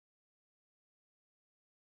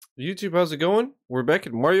YouTube, how's it going? We're back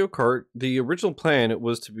at Mario Kart. The original plan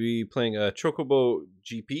was to be playing a Chocobo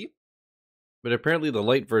GP, but apparently the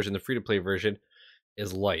light version, the free-to-play version,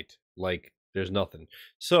 is light. Like, there's nothing.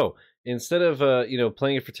 So, instead of,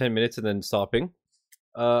 playing it for 10 minutes and then stopping,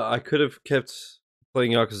 I could have kept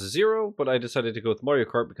playing Yakuza 0, but I decided to go with Mario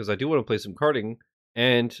Kart because I do want to play some karting,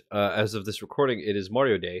 and as of this recording, it is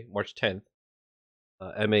Mario Day, March 10th.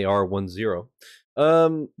 MAR10.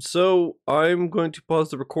 So I'm going to pause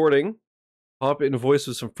the recording, hop in voice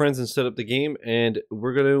with some friends and set up the game, and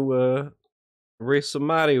we're gonna race some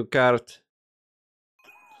Mario Kart.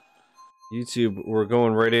 YouTube, we're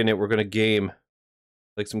going right in it. We're gonna game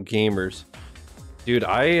like some gamers. Dude,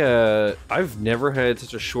 I've never had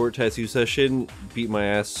such a short tattoo session beat my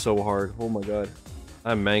ass so hard. Oh my god.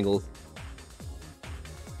 I'm mangled.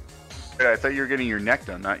 I thought you were getting your neck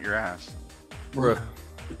done, not your ass. Bruh.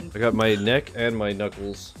 I got my neck and my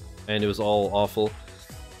knuckles, and it was all awful.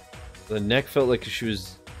 The neck felt like she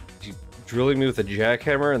was drilling me with a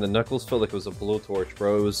jackhammer, and the knuckles felt like it was a blowtorch,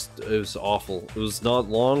 bro. It was awful. It was not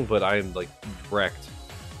long, but I'm like wrecked.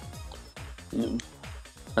 Yeah.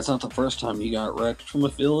 That's not the first time you got wrecked from a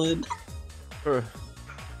fill-in. But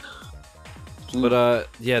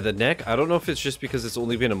yeah, the neck. I don't know if it's just because it's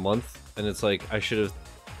only been a month, and it's like I should have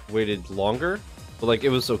waited longer. But like it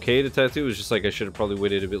was okay to tattoo. It was just like I should have probably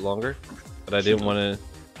waited a bit longer, but I didn't want to.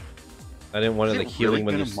 I didn't want to like healing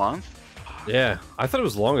when a month. Yeah, I thought it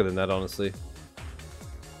was longer than that, honestly.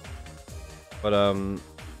 But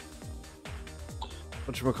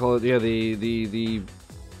whatchamacallit? Yeah, the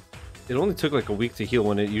it only took like a week to heal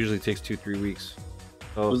when it usually takes 2-3 weeks.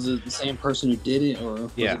 So, was it the same person who did it, or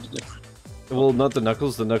was yeah? It different? Well, not the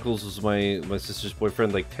Knuckles. The Knuckles was my sister's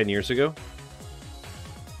boyfriend like 10 years ago.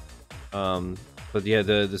 But yeah,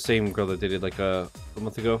 the same girl that did it like a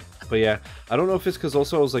month ago. But yeah, I don't know if it's because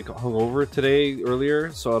also I was like hungover today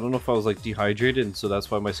earlier, so I don't know if I was like dehydrated, and so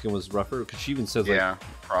that's why my skin was rougher. Because she even said like, yeah,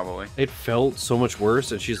 probably it felt so much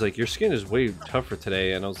worse, and she's like, your skin is way tougher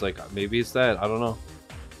today, and I was like, maybe it's that. I don't know.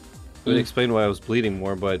 It would explain why I was bleeding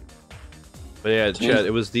more, but yeah, chat.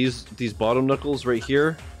 It was these bottom knuckles right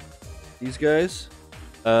here. These guys.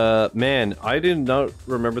 Man, I did not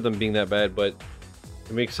remember them being that bad, but.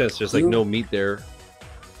 It makes sense. There's like no meat there.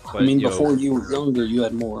 But, I mean, before you were younger, you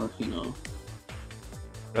had more, you know.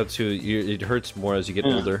 That's who. It hurts more as you get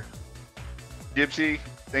older. Gypsy,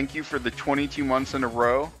 thank you for the 22 months in a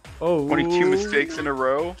row. Oh, 22 mistakes in a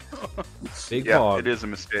row. Big yeah, hog. it is a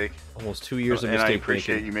mistake. Almost 2 years of and mistake I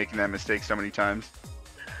appreciate making. you making that mistake so many times.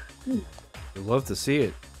 I'd love to see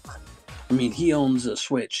it. I mean, he owns a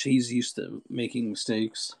Switch. He's used to making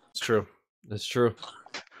mistakes. It's true. It's true.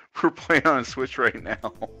 We're playing on a Switch right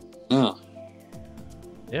now. Yeah.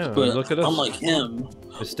 Yeah, But look at us. unlike him,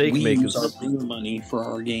 Mistake we makers. use our big money for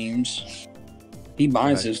our games. He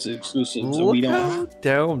buys his exclusives, so Look we don't. how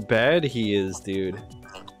down bad he is, dude.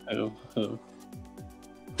 For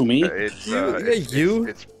me? It's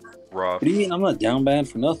rough. What do you mean? I'm not down bad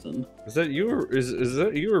for nothing. Is that you or is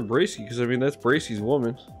that you or Bracy? Because I mean that's Bracy's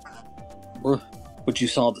woman. But you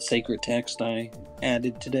saw the sacred text I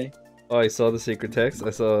added today. Oh, I saw the sacred text. I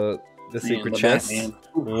saw the sacred chest. Batman.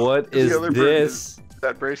 What is this? Is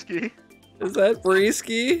that Braysky? Is that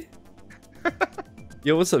Bracy?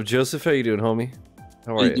 Yo, what's up, Joseph? How you doing, homie?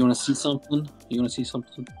 How are Hey, you? you want to see something? You want to see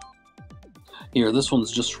something? Here, this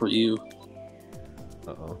one's just for you.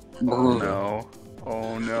 Uh-oh. Oh no.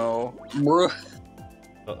 Oh no. Bruh.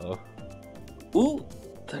 Uh-oh. Ooh.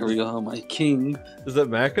 There we go, my king. Is that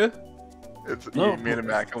Macca? It's No. you made a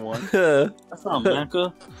Maca one. That's not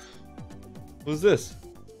Macca. Who's this?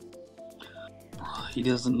 He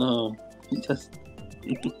doesn't know. He just...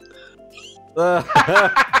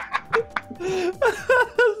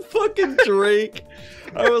 Fucking Drake.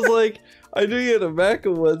 I was like, I knew you had a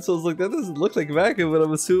Macca one, so I was like, that doesn't look like Macca, but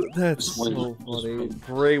I'm assuming that's so funny.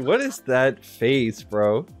 Bray, what is that face,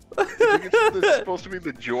 bro? I think it's supposed to be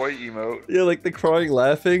the joy emote. Yeah, like the crying,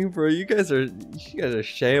 laughing, bro. You guys are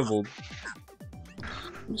shambled.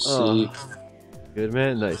 Let's see. Good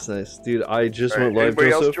man, nice, dude. I just went live. Anybody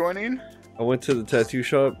Joseph. else joining? I went to the tattoo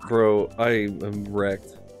shop, bro. I am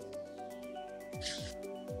wrecked.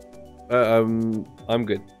 I'm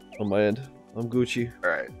good on my end. I'm Gucci. All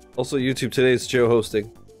right. Also, YouTube today is Joe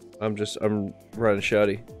hosting. I'm riding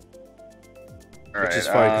shouty. All Which is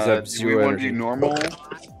right. fine because I have Do zero we want energy. to do normal,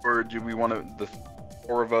 or do we want the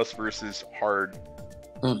 4 of us versus hard?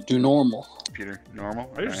 Do normal. Peter,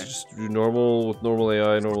 normal. I just do normal with normal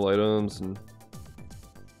AI, normal items, and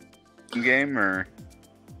In game or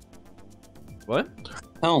what?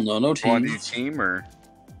 Hell no, no want to do teams. team or?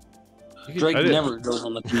 Drake never goes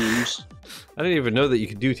on the teams. I didn't even know that you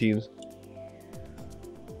could do teams.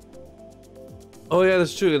 Oh yeah,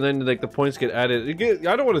 that's true. And then like the points get added.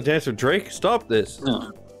 I don't want to dance with Drake. Stop this.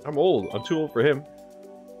 No. I'm old. I'm too old for him.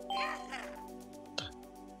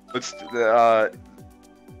 Let's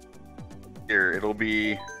here. It'll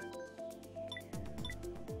be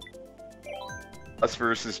us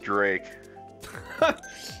versus Drake.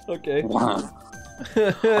 Okay. Wow.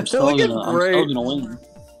 I'm still Look at gonna Bray. win.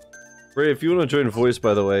 Bray, if you want to join voice,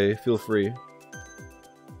 by the way, feel free.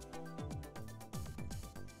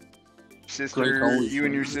 Sister, you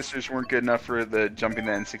and your sisters weren't good enough for the jumping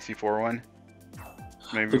the N64 one.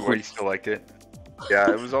 Maybe why you still liked it.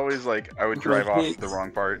 Yeah, it was always like I would drive off the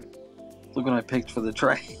wrong part. Look what I picked for the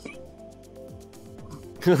track.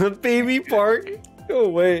 Baby Park. Go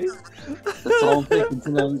away. That's all I'm picking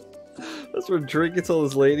tonight. That's where Drake gets all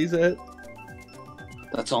his ladies at.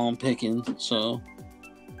 That's all I'm picking. So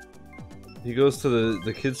He goes to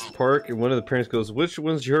the kids' park, and one of the parents goes, "Which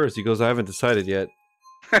one's yours?" He goes, "I haven't decided yet."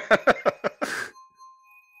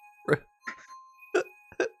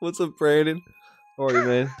 What's up, Brandon? How are you,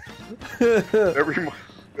 man?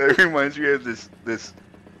 That reminds me of this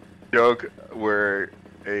joke where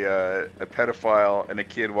a pedophile and a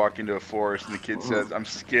kid walk into a forest, and the kid says, "I'm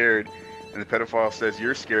scared," and the pedophile says,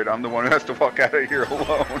 "You're scared. I'm the one who has to walk out of here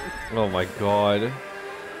alone." Oh my god.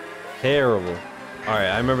 Terrible. Alright,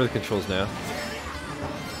 I remember the controls now.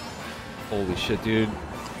 Holy shit, dude.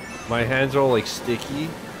 My hands are all like sticky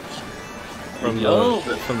from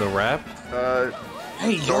the wrap.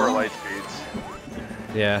 hey, Door yo. light speeds.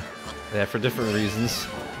 Yeah. Yeah, for different reasons.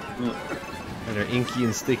 And they're inky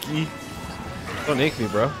and sticky. Don't ink me,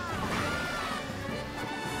 bro.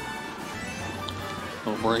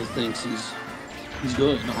 Oh, Bray thinks he's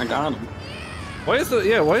good. I got him. Why is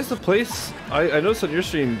the place I noticed on your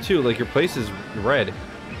stream too, like your place is red.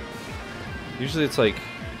 Usually it's like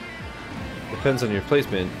depends on your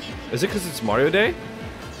placement. Is it because it's Mario Day?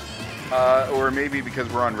 Or maybe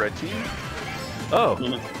because we're on red team.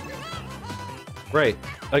 Oh. Right.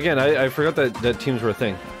 Again, I forgot that teams were a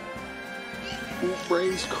thing. Oh,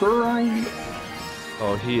 Bray's crying.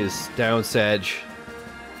 Oh, he is down, Sag.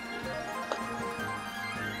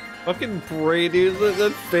 Fucking Bray, dude, look at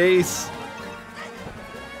that face.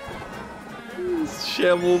 He's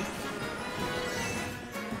shoveled.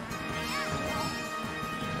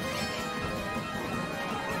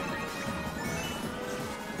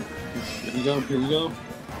 Here we go, here we go.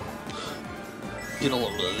 Get a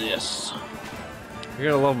little bit of this.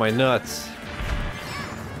 You're gonna love my nuts.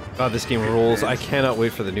 God, this game rules. I cannot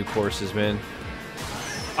wait for the new courses, man.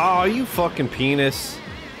 Oh, you fucking penis.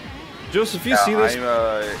 Joseph, you see this?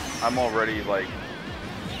 I'm already like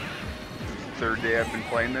third day I've been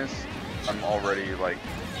playing this. I'm already like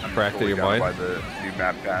I'm Cracked in totally your got mind? by the new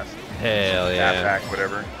map pass. Hell yeah. Map pack,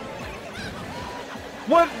 whatever.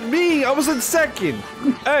 What? Me? I was in second.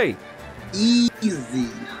 Hey. Easy.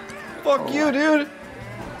 Fuck you, dude.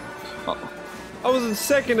 I was in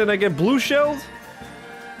second and I get blue shelled?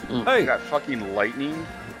 Mm. Hey. You got fucking lightning.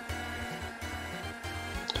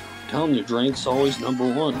 I'm telling you, Drake's always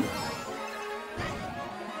 #1.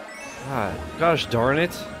 God, gosh darn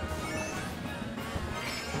it.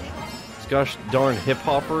 Gosh darn hip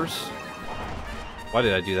hoppers. Why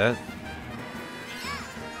did I do that?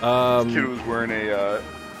 This kid was wearing a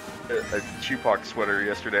Tupac sweater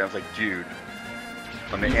yesterday. I was like, dude,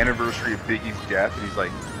 on the anniversary of Biggie's death, and he's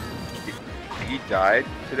like, Biggie died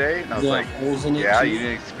today? And I was like, yeah, you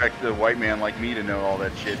didn't expect a white man like me to know all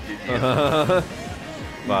that shit, did you?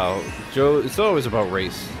 Wow, Joe, it's always about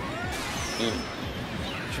race.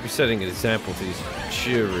 Should be setting an example to these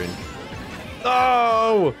children.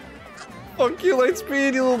 No! Fuck you,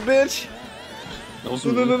 Lightspeed, you little bitch!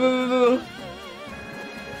 No.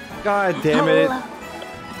 God damn it.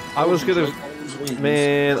 I was gonna...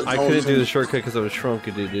 Man, I couldn't do the shortcut because I was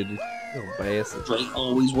shrunken, dude. Little bastard. Drake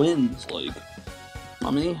always wins, like...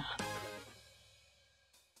 Mommy?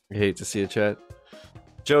 I hate to see it, chat.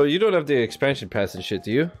 Joe, you don't have the expansion pass and shit,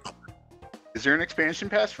 do you? Is there an expansion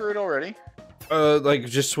pass for it already? Like,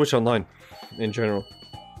 just Switch Online, in general.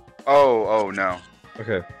 Oh, no.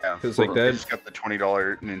 Okay. Yeah, because like that. Just got the $20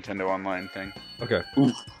 Nintendo Online thing. Okay.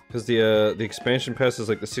 Because the expansion pass is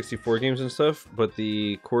like the 64 games and stuff, but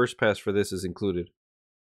the course pass for this is included.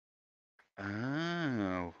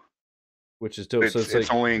 Oh. Which is dope. It's, so it's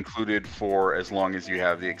like only included for as long as you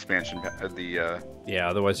have the expansion, yeah.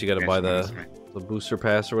 Otherwise, you got to buy the booster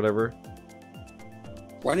pass or whatever.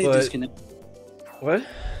 Why did you disconnect? What?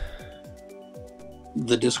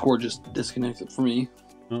 The Discord just disconnected for me.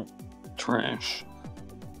 Oh. Trash.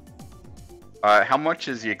 How much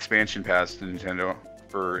is the expansion pass to Nintendo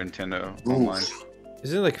for Nintendo Online?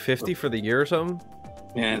 Isn't it like 50 for the year or something?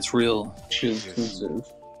 Yeah, it's real expensive.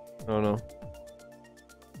 I don't know.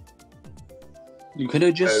 You could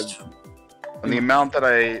have just. And the amount that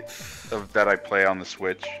I play on the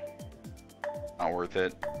Switch, not worth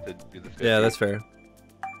it to do the 50. Yeah, that's fair.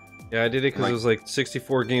 Yeah, I did it because it was like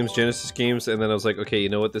 64 games, Genesis games, and then I was like, okay, you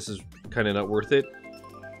know what, this is kind of not worth it.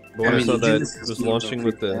 But when I saw that it was launching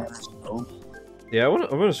with the... Yeah, I want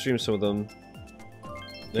to stream some of them.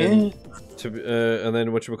 And, and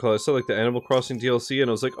then whatchamacallit, I saw like the Animal Crossing DLC, and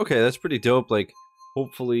I was like, okay, that's pretty dope, like,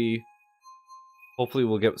 hopefully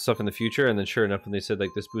we'll get stuff in the future. And then sure enough, when they said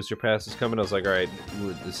like this booster pass is coming, I was like, alright,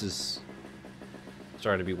 this is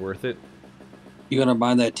starting to be worth it. You gotta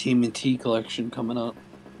buy that TMNT collection coming up.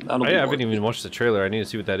 I haven't even watched the trailer. I need to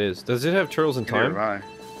see what that is. Does it have Turtles in Time? I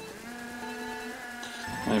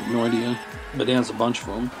have no idea, but it has a bunch of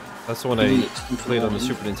them. That's the one I played on the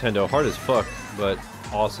Super Nintendo. Hard as fuck, but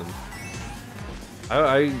awesome.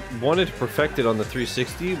 I wanted to perfect it on the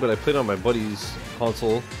 360, but I played on my buddy's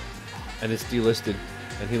console, and it's delisted,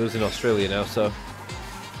 and he lives in Australia now, so...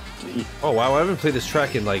 Oh wow, I haven't played this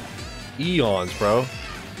track in like eons, bro.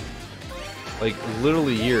 Like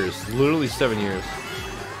literally years. Literally 7 years.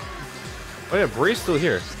 Oh yeah, Bray's still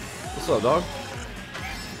here. What's up, dog?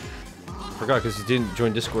 Forgot because he didn't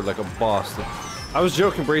join Discord like a boss. I was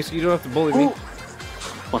joking, Brace. You don't have to bully me.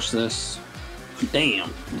 Watch this.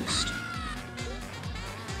 Damn. Missed.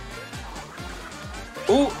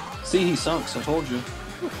 Oh, see, he sucks. I told you.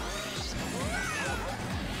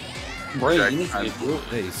 Bray, you need to get through it.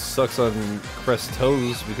 Hey, he sucks on Crest's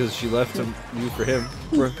toes because she left you for him.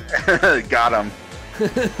 Got him.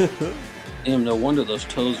 Damn, no wonder those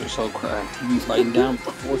toes are so cracked. He's biting down with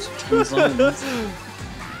the force of 10 summons.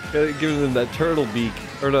 Gotta give him that turtle beak.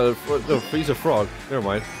 Or no, he's a frog. Never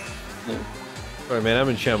mind. Yeah. Alright, man, I'm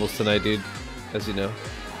in shambles tonight, dude. As you know.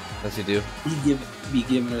 As you do. Be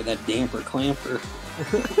giving her that damper clamper.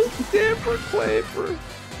 Damper clamper.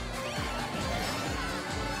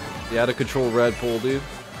 The out of control Radpole, dude.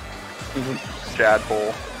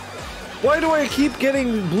 Chadpole. Why do I keep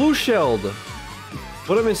getting blue shelled?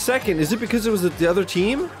 But I'm in second. Is it because it was the other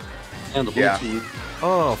team? And the blue team.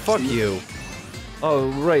 Oh, fuck you. Oh,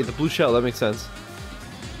 right, the blue shell, that makes sense.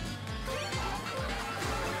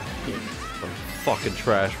 Oh, fucking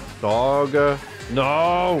trash. Dog.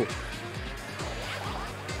 No!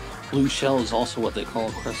 Blue shell is also what they call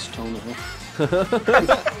a Crestona.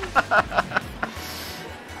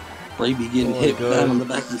 Ray be getting hit with that on the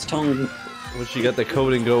back of his tongue. When she got the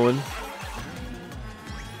coating going.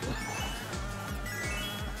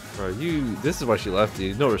 Bro, this is why she left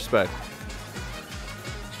you. No respect.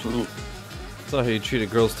 That's not how you treat a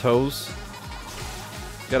girl's toes.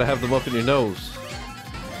 You gotta have them up in your nose.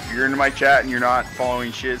 If you're into my chat and you're not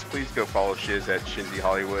following Shiz, please go follow Shiz at Shizzy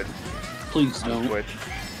Hollywood. Please don't. Twitch.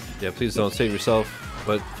 Yeah, please don't save yourself.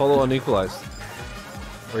 But follow Unequalized.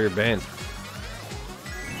 Or you're banned.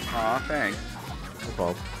 Aw, thanks. No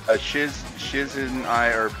problem. Shiz and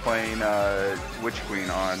I are playing Witch Queen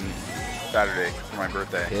on Saturday for my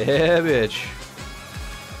birthday. Yeah, bitch.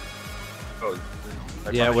 Oh,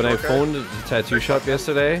 yeah, when I phoned the tattoo shop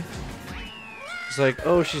yesterday, it's like,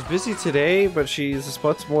 oh, she's busy today, but the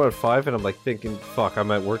spot's more at 5, and I'm like thinking, fuck, I'm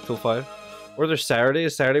at work till 5. Or there's Saturday.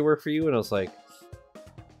 Does Saturday work for you? And I was like,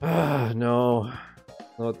 ah, no.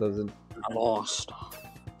 No, it doesn't. I lost.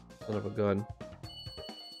 Son of a gun.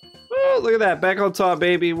 Oh, look at that. Back on top,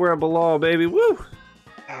 baby. Where I belong, baby. Woo!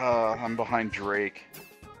 I'm behind Drake.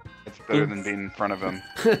 It's better than being in front of him.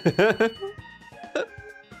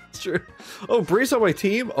 It's true. Oh, Bree's on my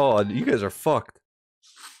team? Oh, you guys are fucked.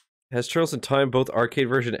 Has Turtles in Time both arcade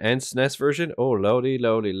version and SNES version? Oh, loady,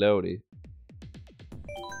 loady, loady.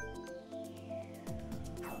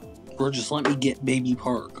 Bro, just let me get Baby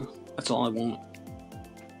Park. That's all I want.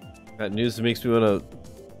 That news makes me want to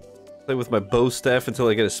play with my bow staff until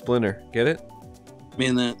I get a splinter. Get it?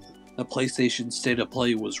 Man, that PlayStation State of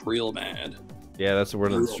Play was real bad. Yeah, that's the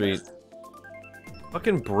word on the street.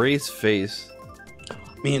 Fucking Brace face.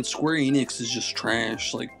 Man, Square Enix is just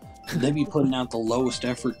trash. Like, they be putting out the lowest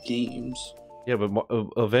effort games. Yeah, but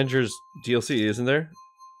Avengers DLC, isn't there?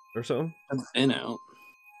 Or something? It's been out.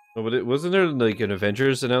 No, but wasn't there like an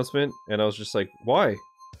Avengers announcement? And I was just like, why?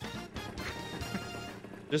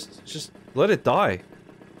 Just let it die.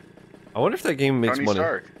 I wonder if that game makes Tony money.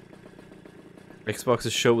 Stark.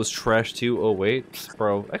 Xbox's show was trash too. Oh wait,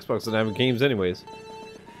 bro, Xbox doesn't have games anyways.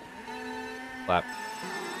 Clap.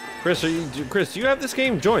 Chris, Chris, do you have this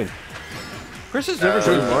game? Join. Chris has never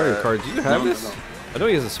joined Mario Kart. Do you have this? No. I know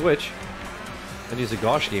he has a Switch, and he's a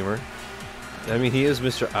Gosh gamer. I mean, he is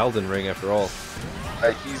Mr. Elden Ring after all.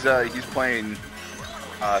 He's playing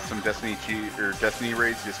some Destiny 2 or Destiny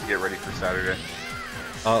raids just to get ready for Saturday.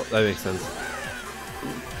 Oh, that makes sense.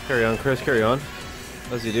 Carry on, Chris. Carry on.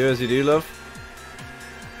 As you do, love.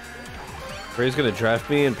 Ray's gonna draft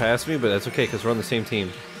me and pass me, but that's okay because we're on the same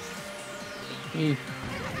team. Mm.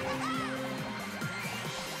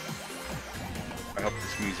 I hope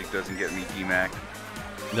this music doesn't get me DMAC.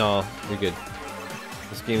 No, you're good.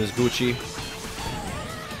 This game is Gucci.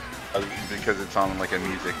 Because it's on like a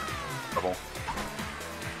music level.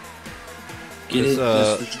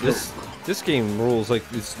 This game rules. Like,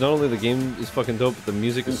 it's not only the game is fucking dope, but the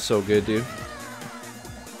music is so good, dude.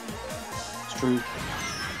 It's true.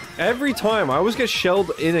 Every time I always get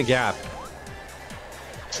shelled in a gap.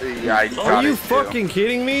 See, I got Are you it, fucking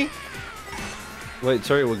kidding me? Wait,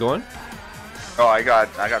 sorry, we're going? Oh, I got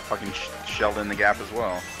fucking shelled in the gap as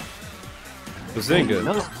well. Was it good?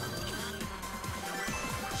 No.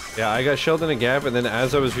 Yeah, I got shelled in a gap, and then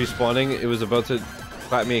as I was respawning, it was about to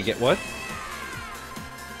clap me again. What?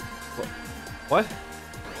 What?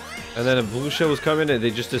 And then a blue shell was coming, and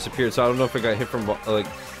they just disappeared. So I don't know if I got hit from like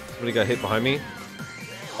somebody got hit behind me.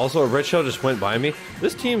 Also, a red shell just went by me.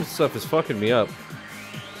 This team stuff is fucking me up.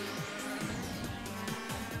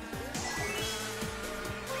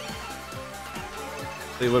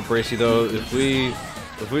 Tell you what, Bracy, though, if we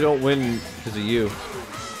don't win because of you,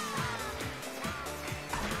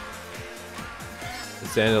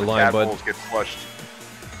 it's the end of the line, bud. Get flushed.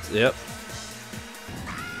 Yep.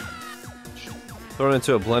 Thrown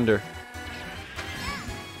into a blender.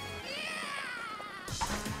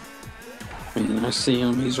 I see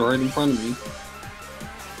him. He's right in front of me.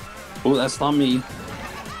 Oh, that's not me.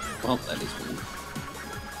 Well, that is me.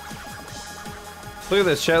 Look at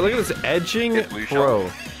this, chat. Look at this edging pro.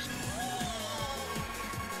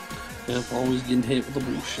 Yeah, I'm always getting hit with a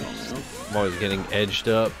blue shell, you know? I'm always getting edged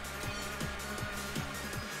up.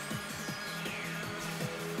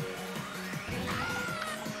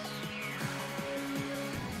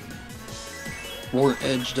 More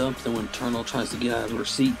edged up than when Turtle tries to get out of her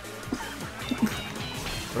seat.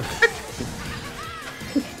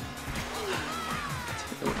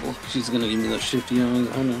 She's gonna give me those shifty eyes.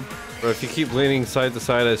 I know. Bro, if you keep leaning side to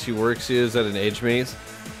side as she works, she is at an edge maze.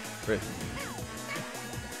 Right.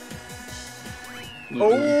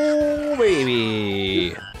 Oh,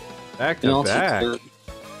 baby! Back to back.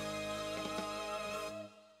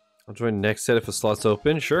 I'll join next set if a slot's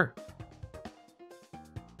open. Sure.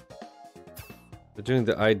 We're doing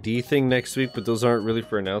the ID thing next week, but those aren't really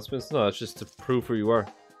for announcements. No, it's just to prove who you are.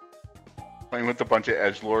 Playing with a bunch of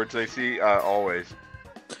edgelords I see, always.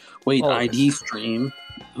 Wait, Always. ID stream?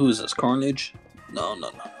 Who is this, Carnage? No.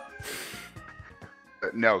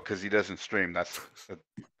 No, because he doesn't stream. That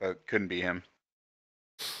couldn't be him.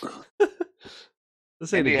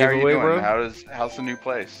 This ain't a Andy, how are you giveaway, doing? bro. How's the new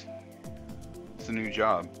place? It's a new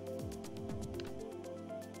job.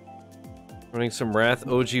 Running some Wrath,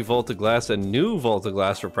 OG Vault of Glass, a new Vault of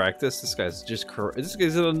Glass for practice. This guy's just this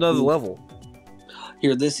guy's at another level.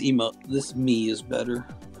 Here, this me is better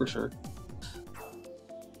for sure.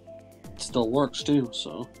 It still works too,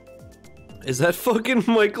 so. Is that fucking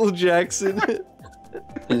Michael Jackson?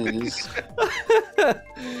 It is.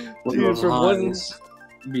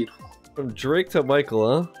 Dude, from Drake to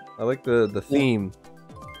Michael, huh? I like the theme.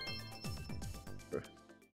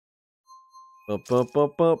 This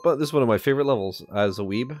is one of my favorite levels as a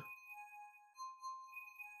weeb.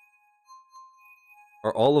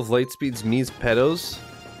 Are all of Lightspeed's Mii's pedos?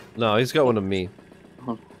 No, he's got one of me.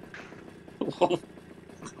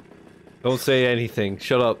 Don't say anything.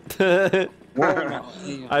 Shut up.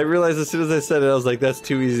 I realized as soon as I said it, I was like, that's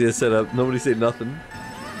too easy to set up. Nobody say nothing.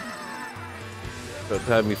 That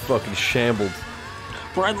had me fucking shambled.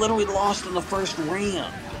 Bro, I literally lost in the first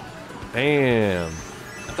ramp. Damn.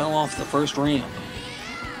 I fell off the first ramp.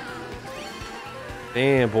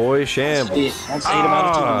 Damn, boy, shambles. That's 8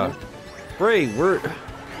 out of 10. Ray, we're...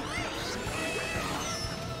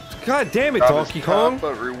 God damn it, Donkey Kong!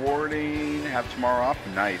 But rewarding. Have tomorrow off.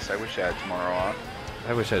 Nice. I wish I had tomorrow off.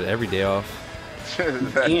 I wish I had every day off.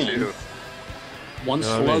 That too. One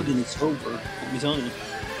slug and it's over. Let me tell you.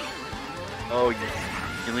 Oh, you're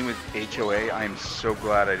dealing with HOA. I am so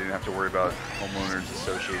glad I didn't have to worry about homeowners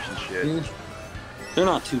association shit. They're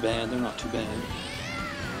not too bad. They're not too bad.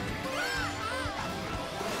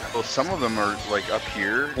 Well, some of them are like up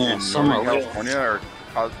here in Northern California are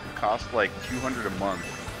cost like $200 a month.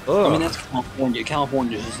 Ugh. I mean, that's California.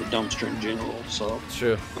 California is a dumpster in general, so. It's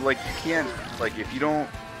true. But like you can't, like if you don't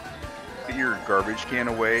put your garbage can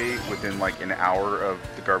away within like an hour of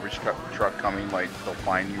the garbage truck coming, like they'll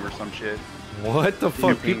fine you or some shit. What the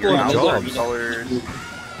fuck? People People have jobs. Colors.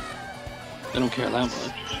 They don't care that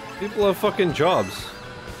much. People have fucking jobs.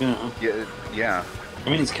 Yeah. Yeah. I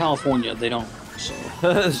mean, it's California. They don't, so.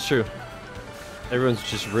 That's true. Everyone's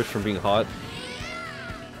just rich from being hot.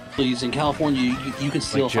 Please, in California, you can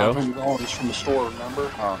steal Like Joe? $500 from the store.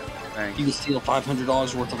 Remember? Oh, thanks. You can steal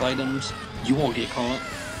 $500 worth of items. You won't get caught.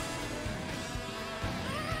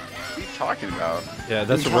 What are you talking about? Yeah,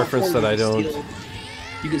 that's a In reference that I California, don't.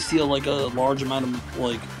 You can steal like a large amount of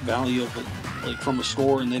like value of it, like from a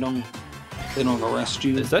store, and they don't arrest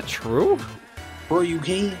you. Is that true? Bro, you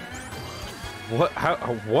can't. What? How?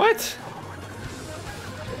 What?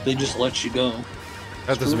 They just let you go.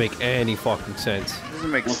 That doesn't make any fucking sense. It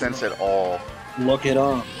doesn't make sense at all. Look it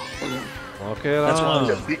up. Okay, That's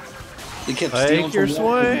why they kept stealing Take your from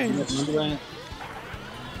swing.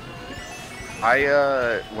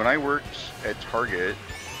 Walmart. When I worked at Target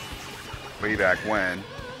way back when,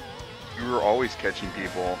 we were always catching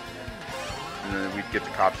people, and then we'd get the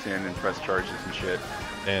cops in and press charges and shit.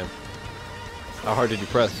 Damn. How hard did you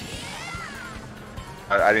press?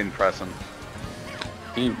 I didn't press them.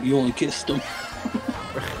 You only kissed them.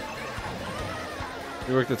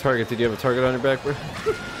 You worked at Target. Did you have a target on your back, bro? I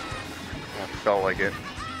felt like it.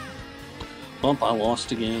 Bump, I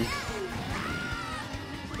lost again.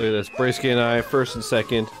 Look at this. Braceky and I, first and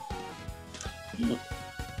second.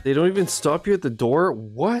 They don't even stop you at the door?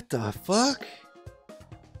 What the fuck?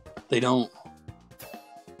 They don't.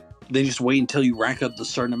 They just wait until you rack up the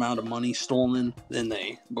certain amount of money stolen, then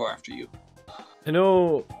they go after you. I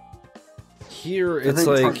know here it's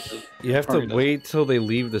like you have to Target wait till they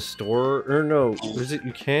leave the store. Or no, is it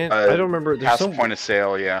you can't? I don't remember. There's Past some point of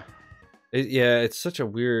sale, yeah. yeah, it's such a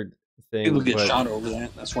weird thing. People get but- shot over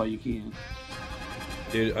that. That's why you can't.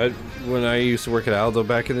 Dude, when I used to work at Aldo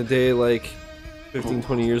back in the day, like 15,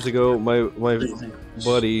 20 years ago, my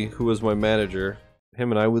buddy, who was my manager,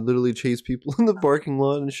 him and I would literally chase people in the parking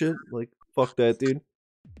lot and shit. Like, fuck that, dude.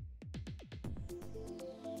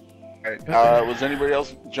 Alright, was anybody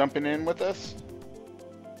else jumping in with us?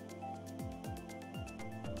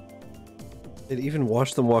 They'd even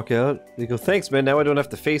watch them walk out. They go, thanks, man, now I don't have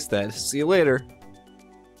to face that. See you later.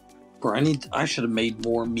 Bro, I should have made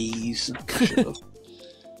more me's. I should've.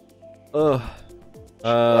 Ugh.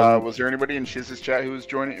 Was there anybody in Shiz's chat who was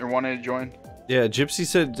joining or wanted to join? Yeah, Gypsy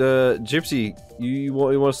said, Gypsy, you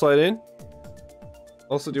want to slide in?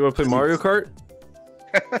 Also, do you want to play Mario Kart?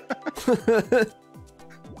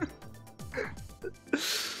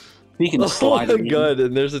 Speaking of sliding, oh my god,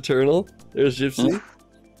 and there's a turtle. There's Gypsy.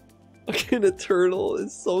 Fucking a turtle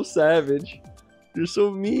is so savage. You're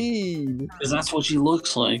so mean. because that's what she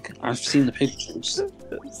looks like. I've seen the pictures.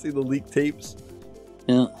 See the leaked tapes?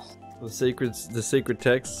 Yeah. The sacred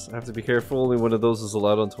texts. I have to be careful. Only one of those is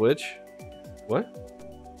allowed on Twitch.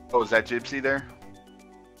 What? Oh, is that Gypsy there?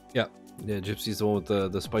 Yeah, Gypsy's the one with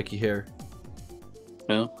the spiky hair.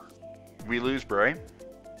 Yeah. We lose, Bray.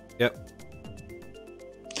 Yep.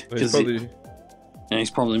 He's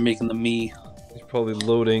probably making the me. He's probably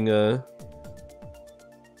loading. I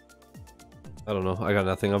don't know. I got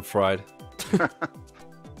nothing. I'm fried.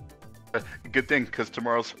 Good thing, because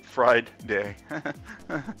tomorrow's Friday.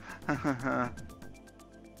 I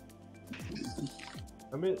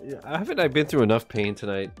mean, haven't I been through enough pain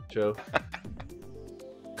tonight, Joe?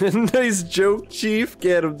 Nice joke, Chief.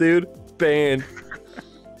 Get him, dude. Banned.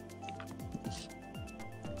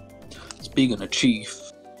 Speaking of Chief,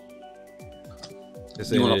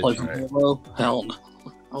 you want to play some Halo? Hell no.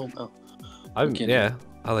 Oh no. Yeah,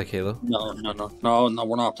 I like Halo. No,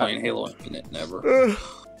 we're not playing Halo Infinite. Never.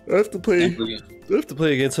 I have to play. Never again. I have to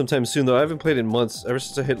play again sometime soon, though. I haven't played in months, ever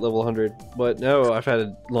since I hit level 100. But now I've had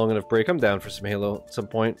a long enough break. I'm down for some Halo at some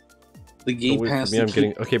point. The Game Pass. I'm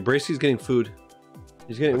getting okay. Bracey's getting food.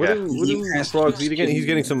 He's getting what do frogs eat again? He's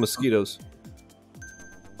getting some mosquitoes.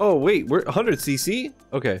 Oh wait, we're 100 CC.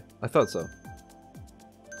 Okay, I thought so.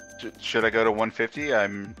 Should I go to 150? I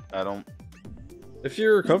don't. If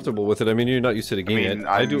you're comfortable with it, I mean, you're not used to the game yet.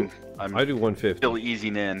 I do 150. Still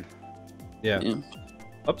easing in. Yeah.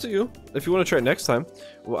 Up to you. If you want to try it next time.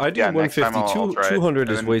 Well, I do 150. I'll 200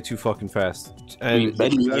 is way too fucking fast. And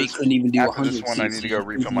Betty White couldn't even do after 100 this one, I need to go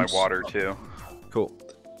refill my water too. Cool.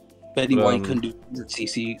 Betty White couldn't do 100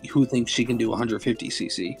 cc. Who thinks she can do 150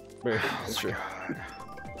 cc? That's true.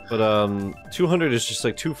 But 200 is just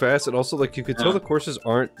like too fast, and also like you could tell the courses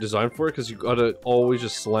aren't designed for it because you gotta always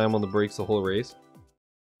just slam on the brakes the whole race.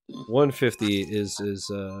 150 is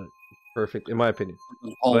perfect in my opinion.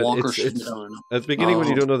 Paul Walker it's at the beginning when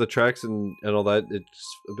you don't know the tracks and all that,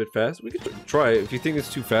 it's a bit fast. We could try it. If you think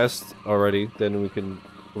it's too fast already, then we can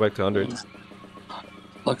go back to 100.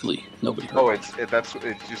 Luckily, nobody heard. Oh, it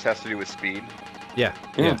just has to do with speed. Yeah.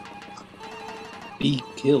 Speed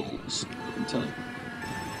kills. I'm telling you.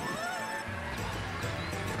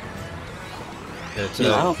 It's,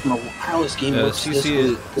 I don't know how this game works.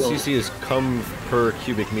 CC is cum per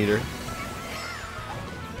cubic meter.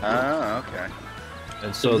 Oh, okay.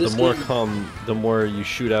 And so the more you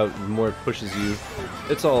shoot out, the more it pushes you.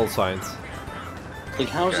 It's all science. Like,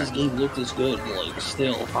 how does this game look this good? Like,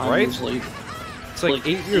 still 5 years later. It's like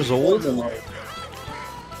 8 years old.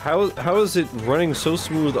 How is it running so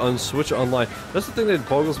smooth on Switch Online? That's the thing that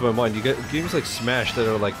boggles my mind. You get games like Smash that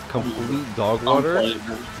are like complete dog water,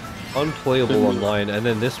 unplayable online, and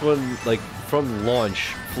then this one, like from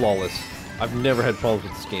launch, flawless. I've never had problems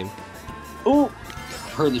with this game. Oh,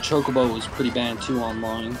 heard the Chocobo was pretty bad too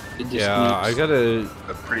online.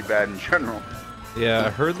 That's pretty bad in general. Yeah, I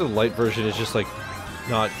heard the light version is just like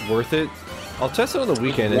not worth it. I'll test it on the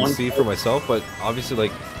weekend and see for myself, but obviously,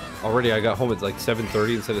 like, already I got home at like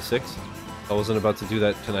 7:30 instead of 6. I wasn't about to do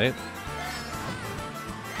that tonight.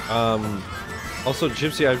 Also,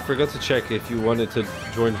 Gypsy, I forgot to check if you wanted to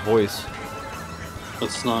join voice.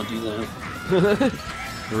 Let's not do that.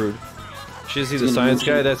 Rude. Shizzy the science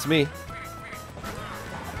guy, that's me.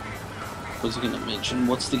 What's he gonna mention?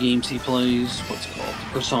 What's the games he plays? What's it called?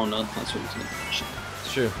 Persona. That's what he's gonna mention.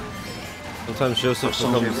 It's true. Sometimes Joseph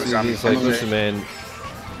will come and see me. He's like, listen, man,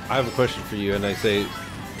 I have a question for you. And I say,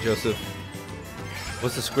 Joseph,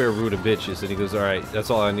 what's the square root of bitches? And he goes, alright, that's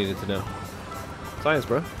all I needed to know. Science,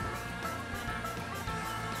 bro.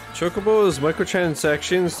 Chocobo is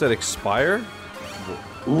microtransactions that expire?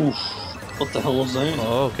 Oof. What the hell is that?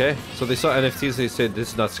 Oh, okay. So they saw NFTs, they said, this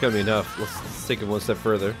is not scummy enough. Let's take it one step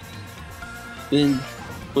further. Then,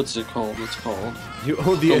 what's it called? What's it called? You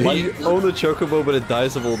own you own the Chocobo, but it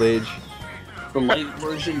dies of old age. The light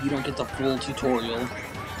version, you don't get the full tutorial.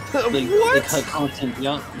 What? They cut content.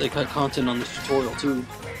 Yeah, they cut content on the tutorial too.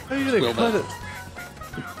 How are you gonna cut it?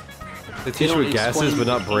 They teach you what gas is, but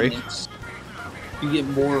not break. You get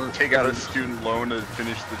more. Take out a student loan to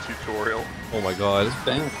finish the tutorial. Oh my god.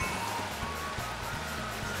 Bam.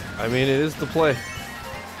 I mean, it is the play.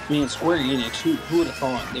 I mean, Square Enix, who would have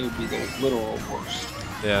thought they would be the literal worst?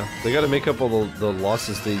 Yeah, they gotta make up all the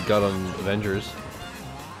losses they got on Avengers.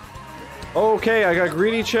 Okay, I got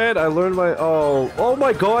greedy, Chad. I learned my... Oh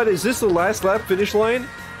my god, is this the last lap finish line?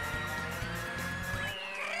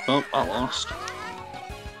 Oh, I lost.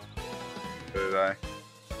 So did I.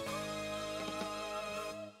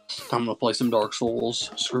 I'm gonna play some Dark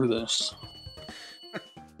Souls. Screw this.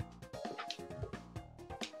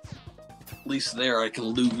 At least there I can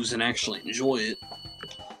lose and actually enjoy it.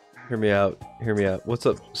 Hear me out. Hear me out. What's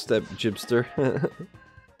up, Step Jibster?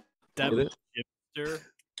 Step Jibster?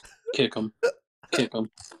 Kick him. Kick him.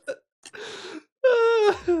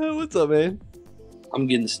 What's up, man? I'm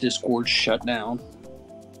getting this Discord shut down.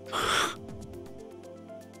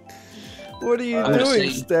 What are you doing,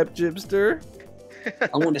 Step Jibster?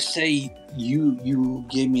 I want to say you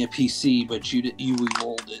gave me a PC, but you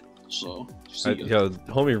re-rolled it. So, yo,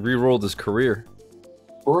 homie re-rolled his career.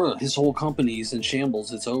 Bruh, his whole company's in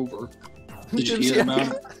shambles. It's over. Did you hear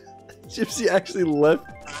about it? Gypsy actually left.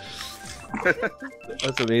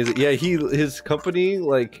 That's amazing. Yeah, his company,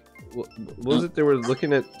 like, what was it? They were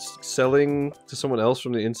looking at selling to someone else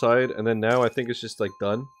from the inside, and then now I think it's just like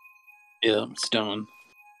done. Yeah, it's done.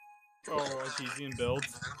 Oh, like easy in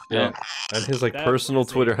builds. Yeah, and his like personal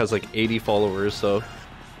Twitter has like 80 followers, so.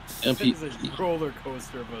 It's a roller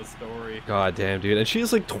coaster of a story. God damn, dude, and she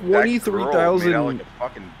has like 23,000. Like a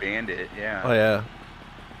fucking bandit, yeah. Oh yeah.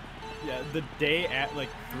 Yeah, the day at like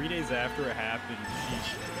 3 days after it happened,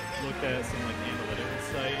 she looked at some like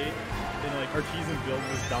analytics site, and like Artisan Build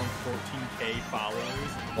was down 14k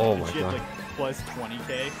followers. Oh and my she god. had like plus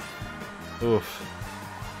 20k. Oof.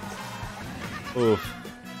 Oof.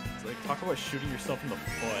 It's like, talk about shooting yourself in the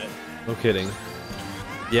foot. No kidding.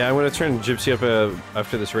 Yeah, I'm gonna turn Gypsy up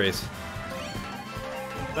after this race.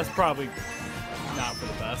 That's probably not for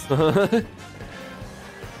the best.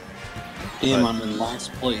 Damn, I'm in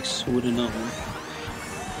last place. Who would have known?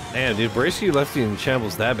 Damn, dude, Bracey left you in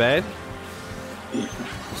shambles that bad? Yeah.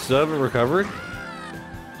 Still haven't recovered?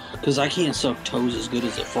 Because I can't suck toes as good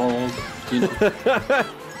as a frog, you know.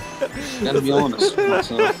 Gotta be honest with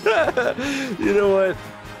myself. You know what?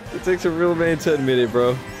 It takes a real man to admit it,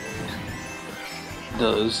 bro.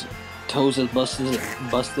 Does toes as busted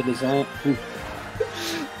as that?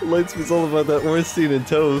 Lightspeed's all about that Ornstein and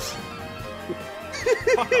toes.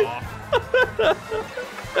 Fuck off.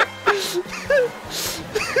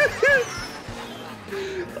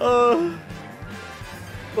 Oh,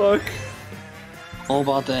 fuck. All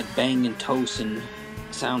about that banging toast and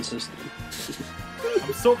sound system.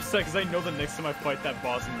 I'm so upset because I know the next time I fight that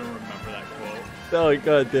boss, I'm gonna remember that quote. Oh,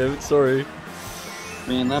 god damn it, sorry.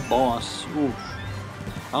 Man, that boss. Oof.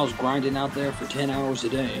 I was grinding out there for 10 hours a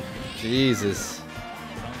day. Jesus.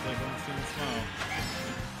 Sounds like Winston Snow.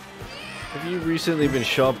 Have you recently been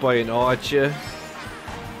shot by an archer?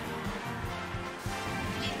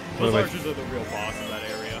 Those archers are the real boss in that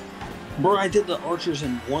area. Bro, I did the archers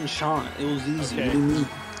in one shot. It was easy. Okay. What do you mean?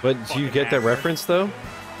 But do you get that reference though?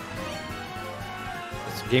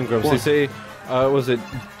 It's Game Grumps. What? They say, was it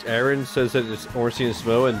Aaron says that it's Ornstein and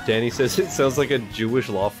Smo, and Danny says it sounds like a Jewish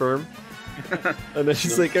law firm. And then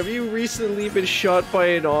she's like, have you recently been shot by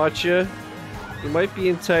an archer? You might be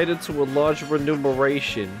entitled to a large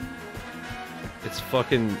remuneration. It's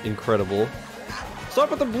fucking incredible. Stop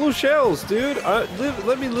with the blue shells, dude!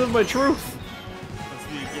 Let me live my truth! That's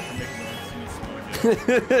what you get for making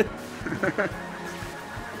Ornstein and Smo.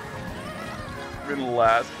 I'm in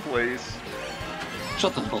last place.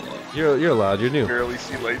 Shut the hell up. You're allowed, you're new. Barely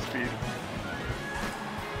see Lightspeed.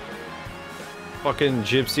 Fucking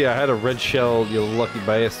gypsy, I had a red shell, you lucky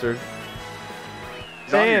bastard.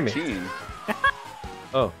 He's on your Damn it. team.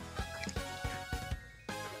 Oh.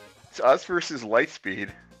 It's us versus Lightspeed.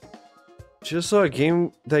 Just saw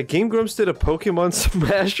that Game Grumps did a Pokemon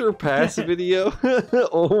Smasher Pass video.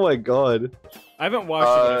 Oh my god. I haven't watched it,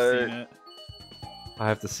 but I've seen it. I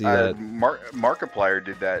have to see that. Markiplier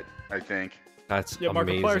did that, I think. That's Yeah,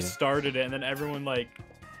 amazing. Markiplier started it, and then everyone like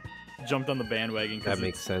jumped on the bandwagon because That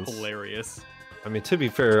makes sense. Hilarious. I mean, to be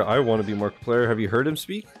fair, I want to be Markiplier. Have you heard him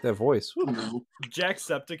speak? That voice. Woo. No.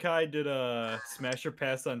 Jacksepticeye did a Smasher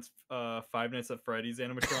Pass on Five Nights at Freddy's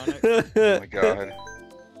animatronics. Oh my god.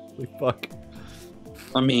 Holy fuck.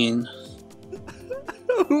 I mean,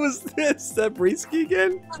 Who was this? That Breesky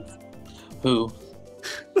again? who?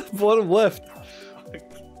 Bottom left. I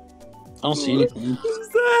don't see anything. Who's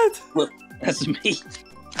that? That's me.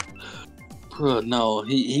 Bro, no,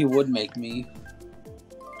 he would make me.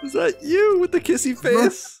 Is that you with the kissy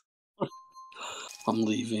face? I'm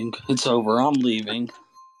leaving. It's over. I'm leaving.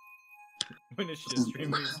 When is she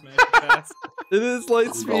streaming Smasher Pass? It is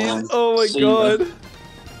Lightspeed. gone. Oh my See ya. god.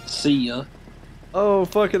 See ya. Oh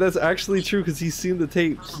fuck it, that's actually true because he's seen the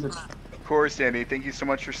tapes. Of course, Andy. Thank you so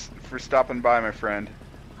much for stopping by, my friend.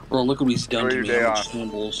 Bro, look what he's done Enjoy to your me. day I'm off.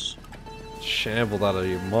 shambles. Shambled out of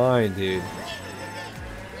your mind, dude.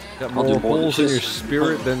 Got I'll do more more than holes in your kiss.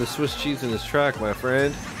 spirit than the Swiss cheese in his track, my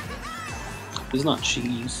friend. It's not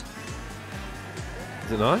cheese.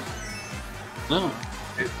 Is it not? No.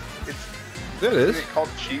 It's There it isn't is. it called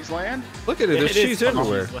Cheeseland? Look at it, there's It is cheese fucking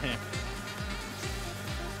everywhere. Cheeseland.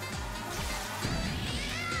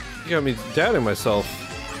 You got me doubting myself.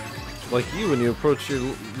 Like you when you approach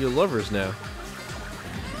your lovers now.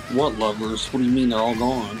 What lovers? What do you mean they're all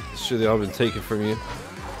gone? Sure, they all been taken from you.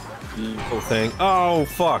 Yeah. Whole thing. Oh,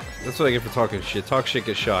 fuck. That's what I get for talking shit. Talk shit,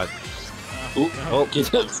 get shot. Oop, Oh.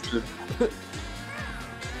 get after.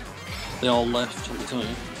 They all left, let me tell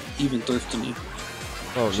you. Even Thrifty.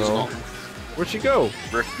 Oh, She's no. gone. Where'd she go?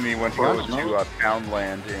 Brittany went to I go don't know. to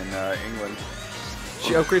Poundland in England.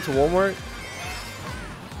 She upgrade to Walmart?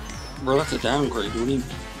 Bro, that's a downgrade. What do you mean?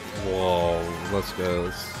 Whoa, let's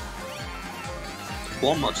go.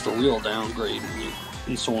 Walmart's the real downgrade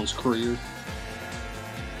in someone's career.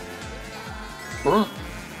 Bro,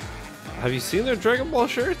 Have you seen their Dragon Ball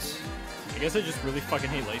shirts? I guess I just really fucking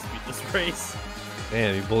hate Lightspeed this race.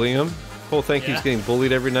 Damn, you bullying him? Whole thing keeps Yeah. getting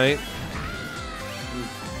bullied every night.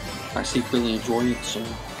 I secretly enjoy it, so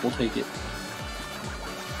we'll take it.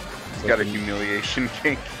 He's got a humiliation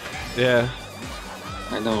kink. Yeah.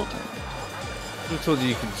 I know. Who told you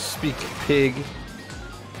you could speak pig?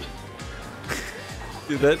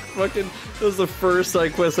 Dude, that was the first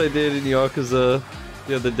side quest I did in Yakuza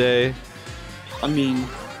the other day. I mean, you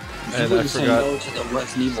And I wouldn't say forgot. no to the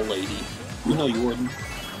Resident Evil lady. You know you wouldn't.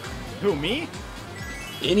 Who, me?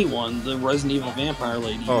 Anyone, the Resident Evil vampire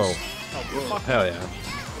lady. Oh, Oh, fuck. hell yeah.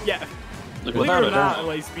 Yeah. Look, Believe without it a or not, doubt,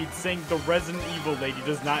 Lightspeed saying the Resident Evil lady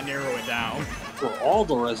does not narrow it down. for all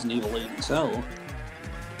the Resident Evil ladies, hell.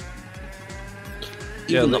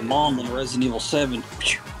 Yeah, Even the like- mom in Resident Evil 7.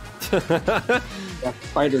 That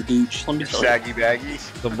spider gooch. Let me tell you. Saggy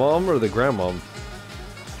baggies. The mom or the grandmom?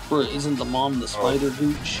 Bro, isn't the mom the spider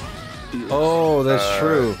gooch? Oh, that's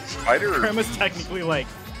true. Spider. Grandma's technically like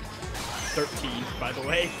 13, by the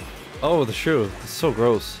way. Oh, the shoe. It's so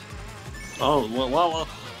gross. Oh,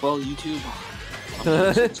 well, YouTube.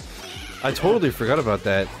 I totally forgot about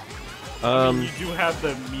that. I mean, you do have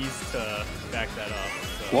the me's to back that up.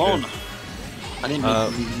 So. Well, no. I didn't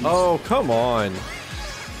make movies. Oh, come on.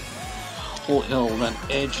 Oh, hell, that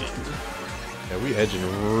edging. Yeah, we edging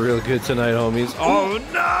real good tonight, homies. Oh,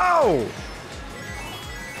 no!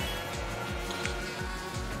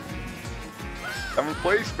 I'm in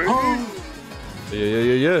place, baby. Oh,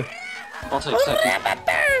 Yeah. I'll take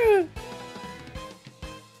second.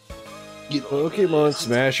 Get Pokemon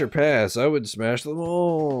Smash or Pass. I would smash them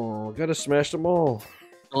all. Gotta smash them all.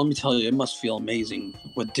 Let me tell you, it must feel amazing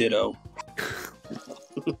with Ditto.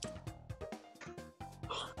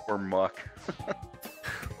 Or muck.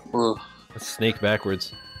 That's snake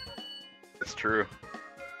backwards. That's true.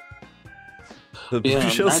 The blue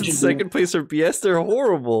shells in second place are BS. They're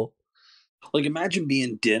horrible. Like, imagine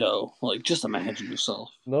being Ditto. Like, just imagine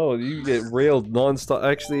yourself. No, you get railed nonstop.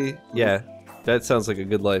 Actually, yeah, that sounds like a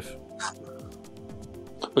good life.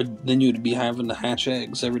 But then you'd be having to hatch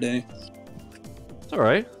eggs every day. It's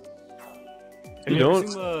alright. Have you ever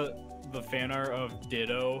seen the fan art of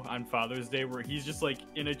Ditto on Father's Day where he's just like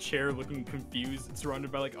in a chair looking confused,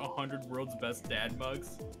 surrounded by like 100 world's best dad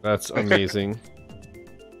mugs? That's amazing.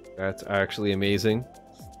 That's actually amazing.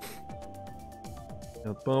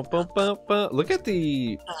 Look at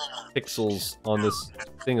the pixels on this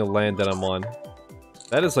thing of land that I'm on.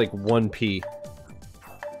 That is like 1p.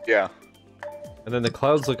 Yeah. And then the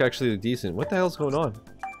clouds look actually decent. What the hell's going on?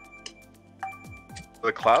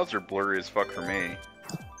 The clouds are blurry as fuck for me.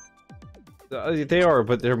 They are,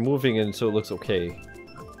 but they're moving and so it looks okay.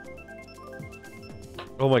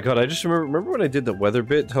 Oh my god, I just remember when I did the weather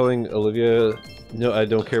bit telling Olivia, no, I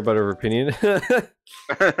don't care about her opinion.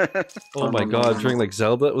 Oh my god, during like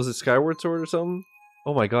Zelda, was it Skyward Sword or something?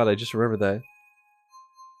 Oh my god, I just remember that.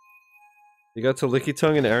 You got to Licky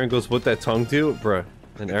Tongue and Aaron goes, what that tongue do? Bruh.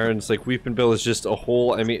 And Aaron's like, Weepin' Bell is just a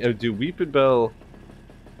whole, I mean, dude, Weepin' Bell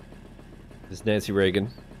is Nancy Reagan.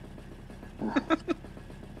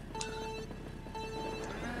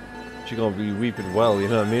 She gonna be weeping well, you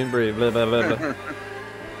know what I mean? Blah, blah, blah, blah.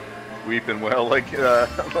 Weeping well, like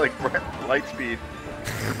Lightspeed.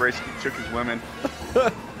 Bracey took his women.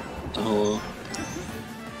 Oh.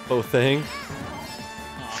 Oh, thing.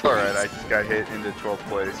 It's alright, I just got hit into 12th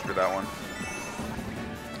place for that one.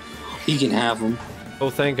 He can have them. Oh,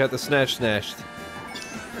 thing got the snatch snatched.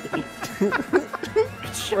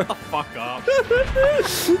 Shut the fuck up.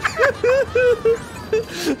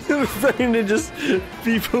 Brandon just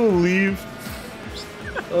people leave.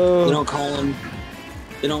 Oh. They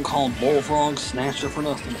don't call him Bullfrog Snatcher for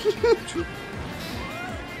nothing.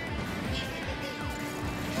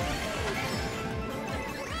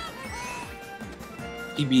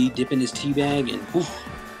 He be dipping his tea bag and whew,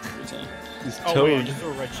 He's oh wait, I just threw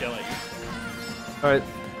a red shell at you. Alright.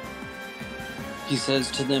 he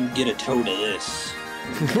says to them, get a toad of this.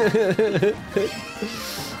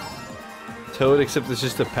 Toad, except it's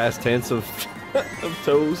just a past tense of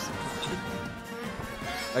toes.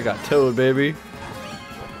 I got toad, baby.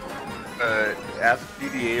 Ask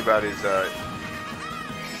DDA about his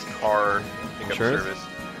car pickup Insurance? service.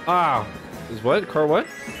 Ah! Is what? Car what?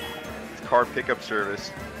 His car pickup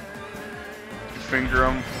service. You finger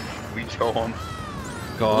him, we tow him.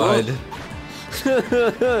 God.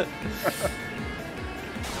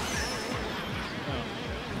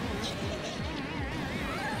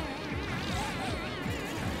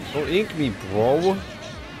 Don't ink me, bro.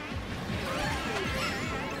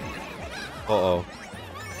 Uh-oh.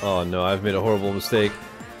 Oh no, I've made a horrible mistake.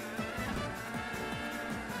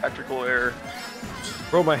 Tactical error.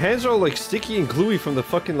 Bro, my hands are all like sticky and gluey from the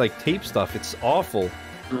fucking like tape stuff. It's awful.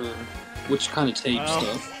 Which kind of tape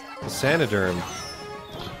stuff? The Sanoderm.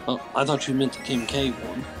 Oh, I thought you meant the Kim K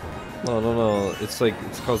one. No. It's like,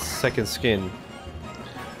 it's called Second Skin.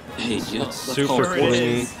 Hey, yeah, It's super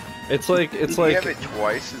clean. It's like, You have it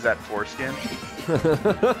twice, is that foreskin?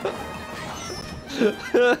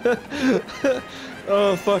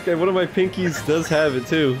 Oh fuck, one of my pinkies does have it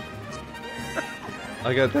too.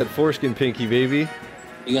 I got that foreskin pinky, baby.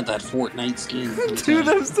 You got that Fortnite skin. Dude,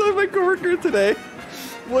 I was telling my coworker today.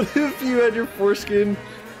 What if you had your foreskin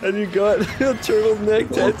and you got a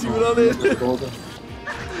turtleneck tattooed on it?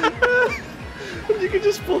 And you could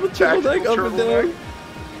just pull the turtleneck up and down.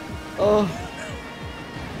 Oh.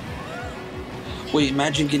 Wait,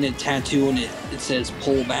 imagine getting a tattoo and it says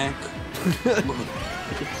pull back.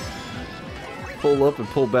 Pull up and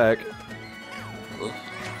pull back.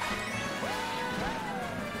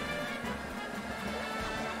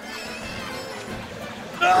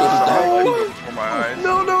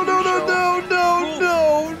 No!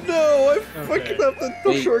 I fucking up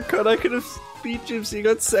the shortcut. I could have beat Gypsy,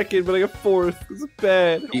 got second, but I got fourth. This is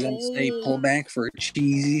bad. You gotta say pull back for a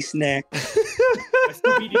cheesy snack. I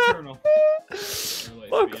still beat Eternal.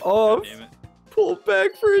 Fuck off. Pull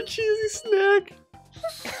back for a cheesy snack.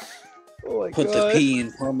 Oh my Put god. the P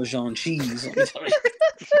in Parmesan cheese.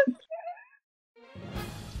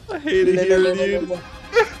 I hate it here, dude.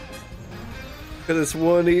 Because it's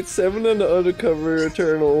 187 on the undercover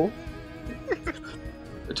Eternal.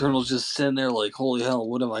 Eternal's just sitting there like, holy hell,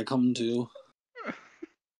 what have I come to?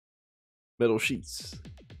 Metal sheets.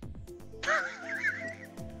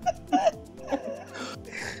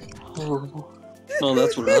 Horrible. Oh,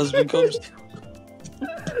 that's what her husband comes to.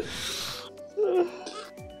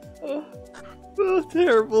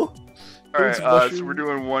 Terrible. All right, Mushroom. so we're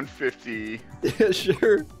doing 150. Yeah,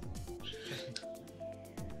 sure.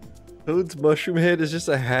 Toad's mushroom head is just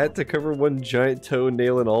a hat to cover one giant toe,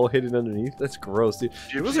 nail, and all hidden underneath. That's gross, dude.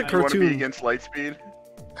 It was a Gypsy, you want to be cartoon. against Lightspeed?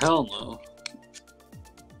 Hell no.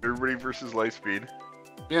 Everybody versus Lightspeed.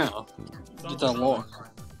 Yeah. Get that law.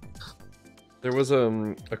 There was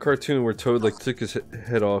a cartoon where Toad like took his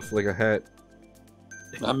head off like a hat.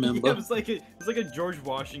 I remember. Yeah, it was like a George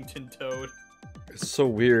Washington Toad. It's so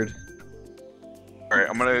weird. All right,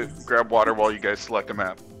 I'm gonna grab water while you guys select a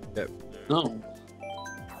map. No.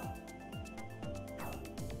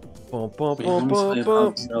 Bum, bum, Wait, bum, bum,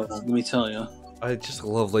 bum. let me tell you. I just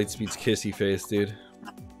love Lightspeed's kissy face, dude.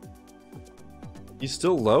 You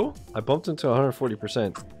still low? I bumped him to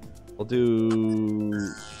 140%. I'll do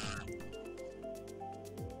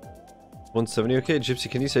 170. Okay, Gypsy,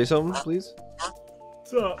 can you say something, please?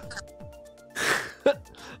 What's up?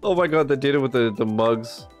 Oh my god, they did it with the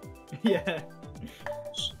mugs. Yeah.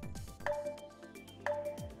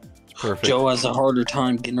 Perfect. Joe has a harder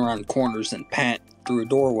time getting around corners than Pat through a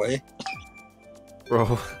doorway.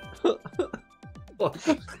 Bro.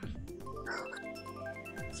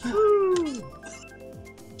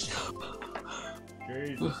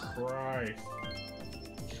 Jesus Christ.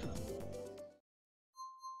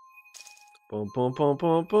 Bum, bum, bum,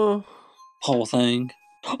 bum, bum. Whole thing.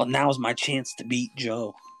 Oh, now's my chance to beat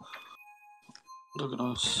Joe. Look at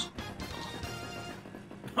us.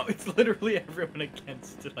 No, it's literally everyone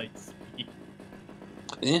against Lightspeed.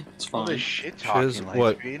 Yeah, it's All fine. this shit talking, Shiz,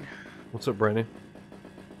 what? Lightspeed. What's up, Brandon?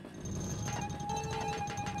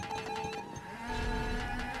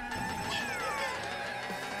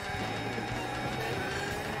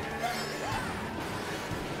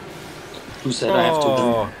 Who said I have to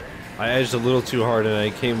Oh, I edged a little too hard and I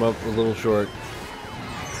came up a little short.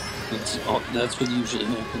 do? That's what usually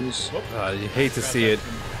happens. You hate to see it.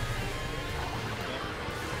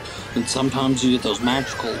 And sometimes you get those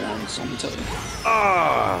magical ones, let me tell you.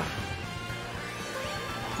 Ah!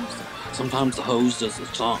 Sometimes the hose does the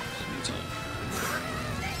song, let me tell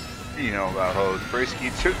you. You know about hose. Bracey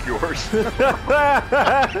took yours.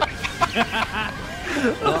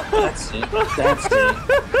 Oh, that's it. That's it.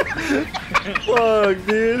 Fuck,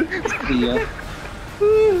 dude. Yeah.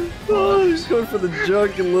 Oh, he's going for the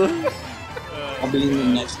jugular. I'll be in the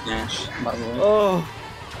next match, by the way. Oh,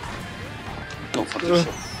 Don't fuck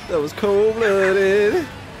yourself. that was cold-blooded.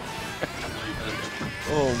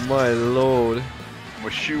 Oh my lord. I'm a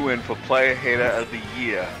shoe-in for Player Hater of the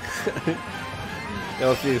Year.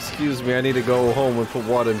 Now, if you excuse me, I need to go home and put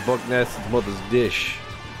water in Buck Nasty's mother's dish.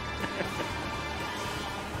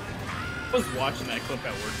 I was watching that clip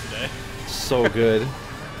at work today. So good.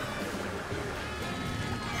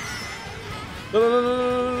 No, no, no, no,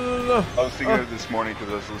 no, no, no. I was thinking of this morning because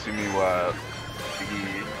I was listening to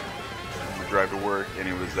Biggie on the drive to work, and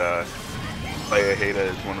he was Playa Hater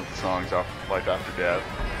is one of the songs off Life After Death.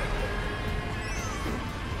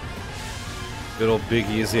 Good old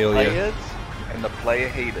Biggie Azalea. Players and the Playa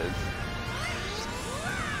Haters.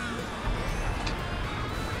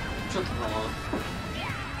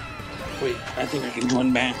 Wait, I think I can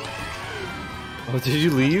run back. Oh, did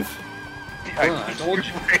you leave? Yeah, I told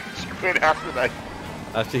you. You went after that.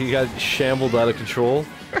 After he got shambled out of control?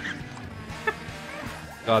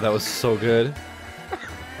 God, that was so good.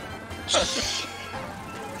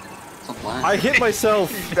 I hit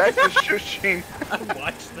myself! He's back to shushing. I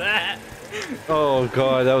watched that. Oh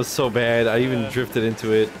god, that was so bad. I even drifted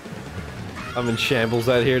into it. I'm in shambles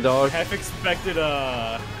out here, dog. Half expected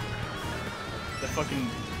the fucking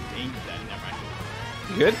never mind.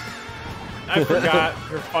 You good? I forgot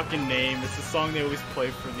her fucking name. It's the song they always play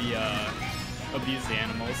for the abused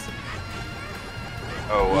animals.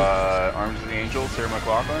 Oh, Arms of the Angel, Sarah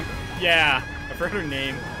McLachlan? Yeah, I forgot her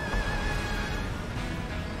name.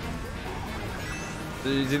 Do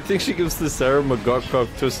you think she gives the Sarah McGawk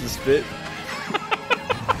Twisted Spit?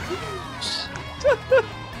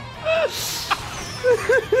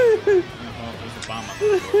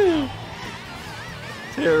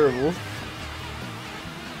 Terrible.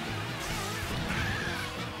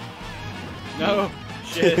 No,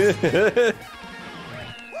 shit.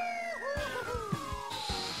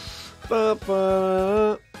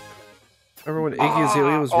 Remember when Iggy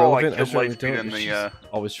Azalea was relevant? I killed certainly Lightspeed don't. in the, She's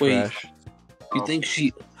always Wait. trash. You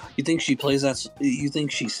think she plays that? You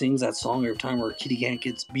think she sings that song every time her kitty cat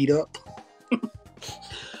gets beat up?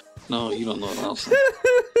 No, you don't know what else.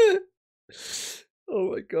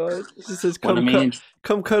 Oh my god. She says, When a come, man-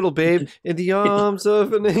 come cuddle, babe, in the arms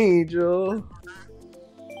of an angel.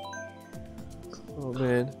 Oh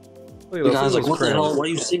man. Look at The those, guy's like, those what the hell? crabs. Why are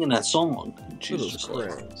you singing that song? Look She's at those just like,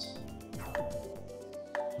 crabs.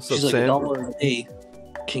 She's like, $1 a day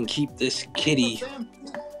can keep this kitty.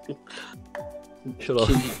 Shut up.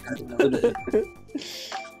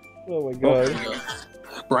 Oh my god.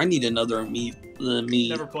 Bro, I need another Amiibo.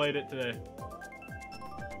 Never played it today.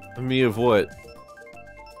 Me of what?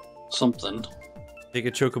 Something. Take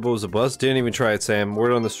a chocobo as a bus? Didn't even try it, Sam.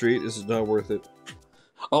 Word on the street, this is not worth it.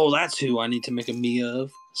 Oh, that's who I need to make a Mia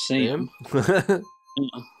of. Sam. Yeah.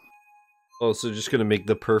 Oh, so just gonna make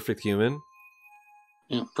the perfect human?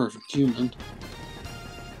 Yeah, perfect human.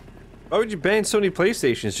 Why would you ban Sony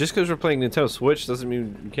PlayStations? Just because we're playing Nintendo Switch doesn't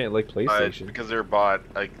mean you can't like PlayStation. Because they're bought,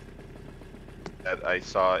 like, that I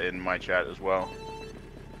saw in my chat as well.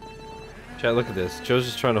 Chat, look at this. Joe's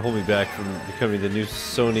just trying to hold me back from becoming the new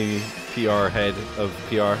Sony PR head of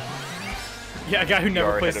PR. Yeah, a guy who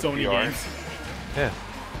never PR plays head of Sony PR. games. Yeah.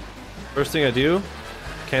 First thing I do,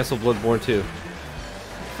 cancel Bloodborne 2.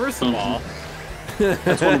 First of all,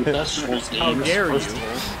 That's one of the best Souls games. how dare First you?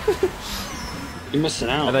 of all. You're missing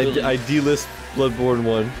out. And really. I delist Bloodborne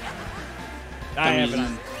 1. I I have it mean-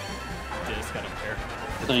 on disc, I don't care.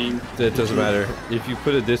 Same. It doesn't matter. If you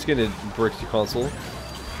put a disc in, it breaks the console.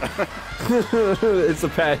 It's a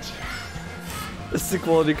patch. It's the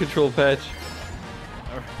quality control patch.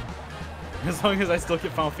 As long as I still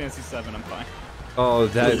get Final Fantasy 7, I'm fine. Oh,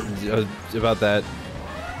 that about that.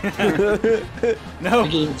 No,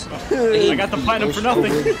 I got the platinum for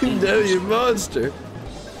nothing. No, you monster.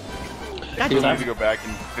 I Dude, need to go back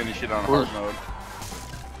and finish it on hard mode.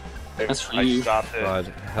 That's for I you. stopped it. God,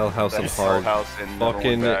 Hell House That and Hell hard. House and never went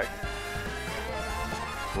Fucking back.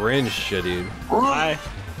 cringe shit, dude. I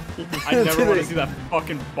never want to see that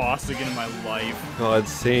fucking boss again in my life. God,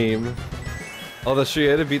 same. Oh, that's true. You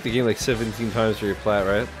had to beat the game like 17 times for your plat,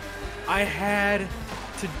 right? I had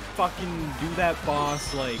to fucking do that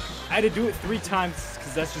boss, like, I had to do it 3 times,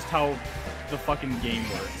 because that's just how the fucking game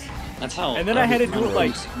works. That's how. And then I had to do it,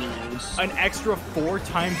 like, games. an extra 4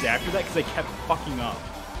 times after that, because I kept fucking up.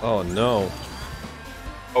 Oh no.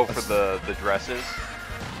 Oh, for the dresses?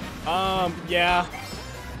 Yeah.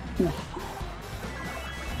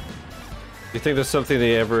 You think that's something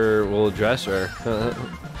they ever will address, or?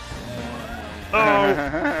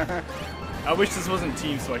 Oh! I wish this wasn't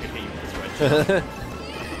Team so I could hate this right.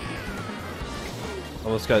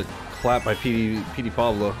 Almost got clapped by PD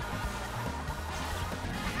Pablo.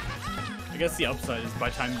 I guess the upside is by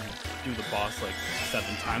the time you do the boss like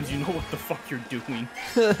 7 times, you know what the fuck you're doing.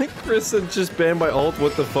 Chris is just banned by alt.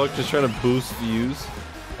 What the fuck? Just trying to boost views.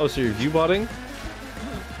 Oh, so you're view botting?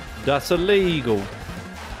 That's illegal.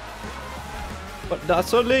 But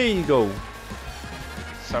that's illegal.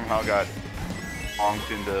 Somehow got honked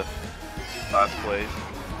into last place.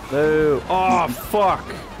 No. Oh fuck.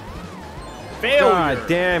 Failure! God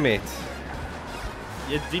damn it.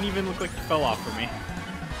 It didn't even look like you fell off for me.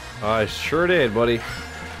 I sure did, buddy.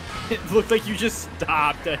 It looked like you just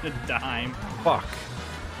stopped at a dime. Fuck.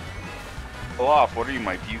 Pull off. What are you,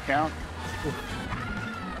 my view count?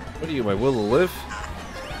 What are you, my will to live?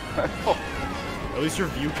 At least your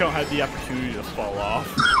view count had the opportunity to fall off.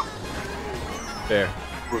 There.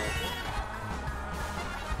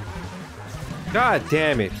 God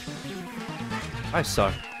damn it. I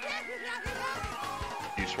suck.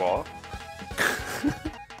 You swallow?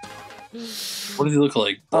 What does he look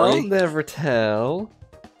like? I'll Bray? never tell.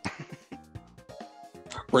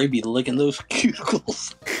 Bray be licking those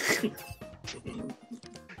cuticles.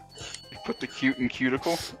 Put the cute in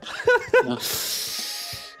cuticle?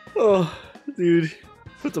 Oh, dude.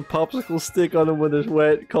 Puts a popsicle stick on him when it's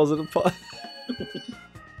wet, calls it a pot.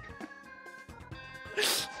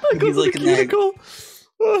 I He's licking that. cuticle.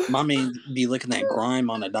 My man be licking that grime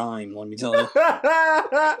on a dime, let me tell you.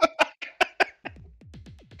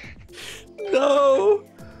 No!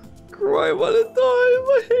 Grime on a dime,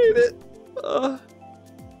 I hate it.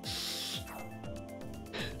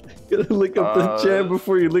 Gotta lick up the jam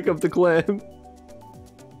before you lick up the clam.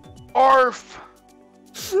 Arf!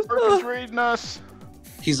 Arf is raiding us.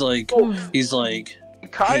 He's like,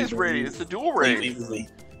 Kai Hey, is raiding. babe. It's a dual wait, raid. wait, wait.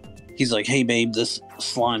 He's like, hey babe, this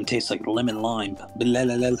slime tastes like lemon lime. Blah, blah,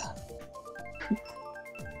 blah.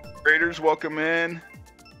 Raiders, welcome in.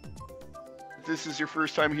 If this is your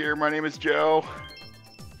first time here, my name is Joe.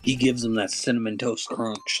 He gives him that cinnamon toast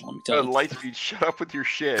crunch, let me tell you. Lightspeed, shut up with your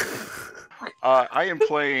shit. I am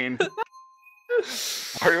playing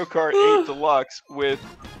Mario Kart 8 Deluxe with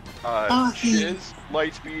Shiz,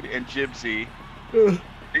 Lightspeed, and Jibsy.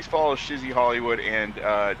 Please follow Shizzy Hollywood and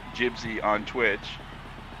Jibsy on Twitch.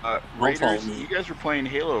 Raiders, you guys were playing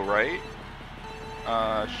Halo, right?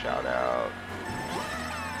 Shout out.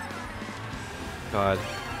 God.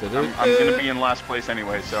 I'm gonna be in last place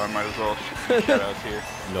anyway, so I might as well shout outs here.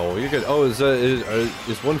 No, you're good. Oh, is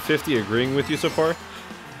 150 agreeing with you so far?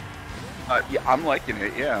 Yeah, I'm liking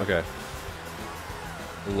it. Yeah. Okay.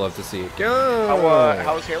 Love to see it. Go.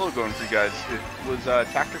 How's Halo going for you guys? It was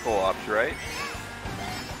tactical ops, right?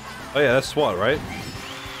 Oh yeah, that's SWAT, right?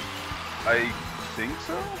 I think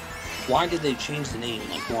so. Why did they change the name?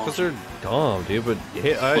 Like, why? Because they're dumb, dude. But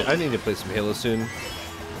I need to play some Halo soon.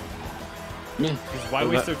 Yeah. Why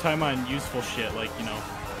waste their time on useful shit like, you know,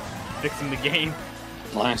 fixing the game?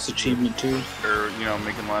 Last achievement too. Or, you know,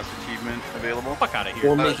 making last achievement available. Fuck out of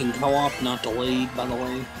here. Or making co-op not delayed, by the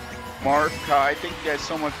way. Mark, Kai, thank you guys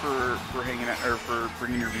so much for hanging out, or for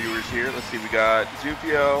bringing your viewers here. Let's see, we got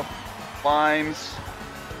Zufio, Limes,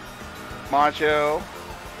 Macho,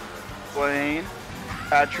 Blaine,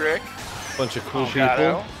 Patrick. Bunch of cool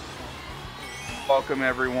Gato. people. Welcome,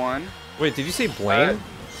 everyone. Wait, did you say Blaine?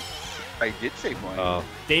 I did say Blaine. Oh.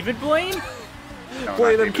 David Blaine? No,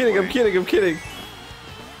 Blaine, not I'm kidding, Blaine. I'm kidding.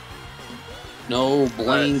 No,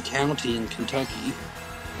 Blaine County in Kentucky.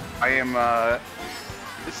 I am,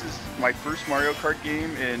 this is my first Mario Kart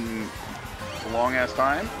game in a long ass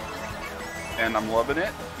time. And I'm loving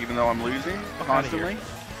it, even though I'm losing constantly.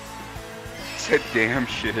 Said damn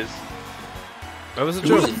shiz. That was a Who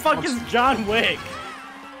joke. the fuck is John Wick?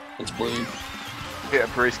 That's Blaine. Yeah,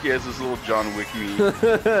 Bracey has this little John Wick meme.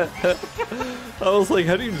 I was like,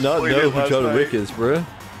 how do you not Played know it who last John night. Wick is, bruh?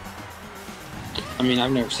 I mean,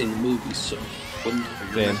 I've never seen the movies, so wouldn't.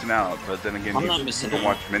 You're Damn. missing out, but then again, I'm you not missing don't out.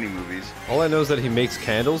 watch many movies. All I know is that he makes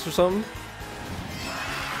candles or something.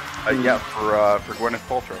 Yeah, for Gwyneth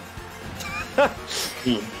Paltrow.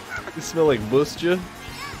 You smell like musja.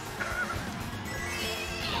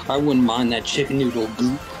 I wouldn't mind that chicken noodle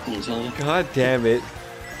goop. I'm telling you. God damn it.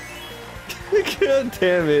 God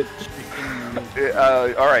damn it.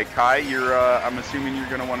 All right, Kai, you're. I'm assuming you're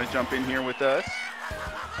gonna want to jump in here with us.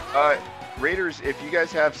 Raiders, if you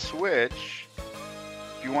guys have Switch,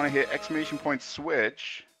 if you want to hit !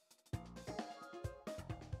 Switch,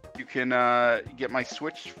 you can get my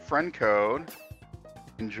Switch friend code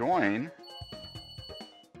and join.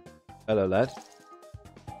 Hello, lad.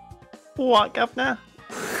 What, governor?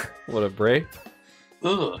 What a bray.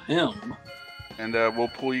 Ugh, him. And we'll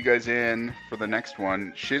pull you guys in for the next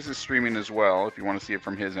one. Shiz is streaming as well, if you want to see it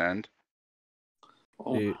from his end.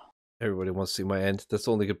 Oh, Dude, everybody wants to see my end. That's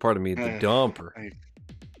the only good part of me. The dumper.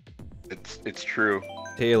 It's true.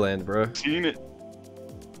 Tail end, bro. Seen it.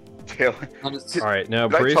 Tail. Alright, now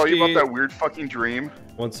Did I tell you Braysky... about that weird fucking dream?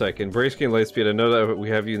 1 second. Braysky and Lightspeed, I know that we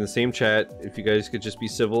have you in the same chat. If you guys could just be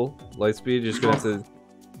civil. Lightspeed, you're just gonna have to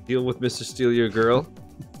deal with Mr. Steal Your Girl.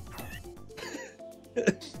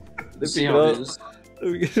 see how it is.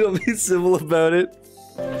 We can be civil about it.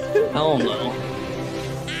 Hell no.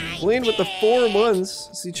 Blaine with the 4 months.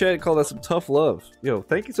 See, chat, call that some tough love. Yo,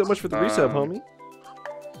 thank you so much for the resub, homie.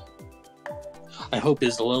 I hope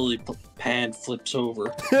his lily pad flips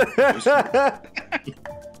over.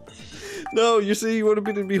 No, you see, you wanted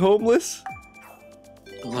me to be homeless?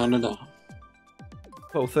 I don't know.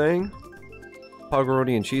 Whole thing.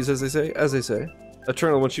 Poggeroni and cheese, as they say. As they say.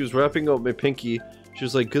 Eternal, when she was wrapping up my pinky, she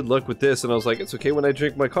was like, good luck with this. And I was like, it's okay, when I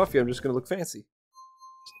drink my coffee, I'm just gonna look fancy.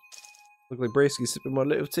 Look like Braysky sipping my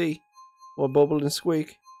little tea. More bubble and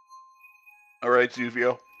squeak. Alright,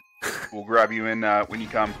 Zufio. We'll grab you in when you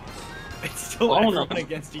come. It's still everyone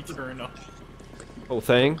against Eternal. Whole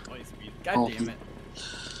thing. God damn it.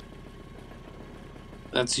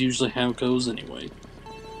 That's usually how it goes anyway.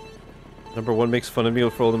 Number 1 makes fun of me for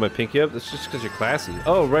holding my pinky up. That's just because you're classy.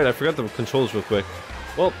 Oh, right, I forgot the controls real quick.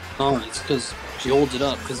 Well, oh, it's because she holds it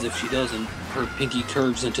up, because if she doesn't, her pinky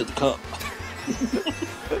curves into the cup.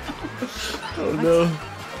 oh no.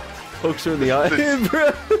 Pokes her in the eye,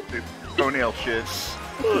 bro. Toenail shit.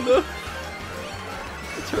 Oh no.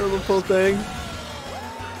 The terrible full thing.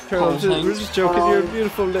 We're just joking, you're a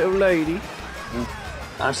beautiful little lady.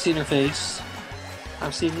 I've seen her face.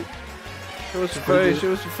 I've seen it. Show us your face,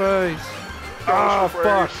 show us your face. Ah,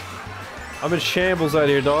 fuck. I'm in shambles out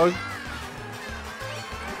here, dog.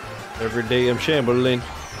 Every day I'm shambling.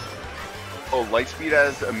 Oh, Lightspeed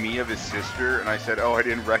has a me of his sister, and I said, oh, I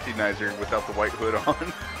didn't recognize her without the white hood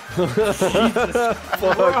on.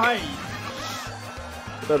 Fuck. Right.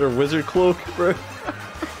 Is that her wizard cloak, bro?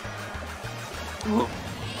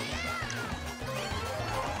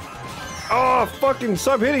 Oh, fucking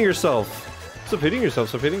stop hitting yourself. Stop hitting yourself,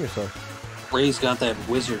 stop hitting yourself. Ray's got that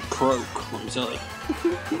wizard croak, let me tell you.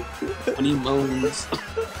 When he moans.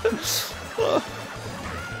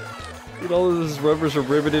 Dude, all of those rubbers are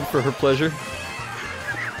riveted for her pleasure.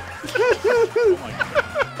 Oh my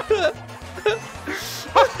god.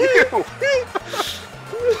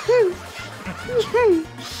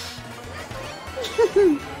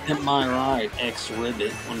 write X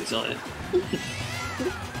ribbit when it's on it.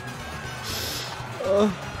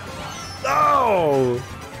 Oh!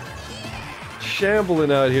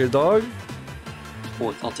 Shambling out here, dog.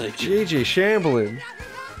 Fourth, I'll take it. JJ shambling.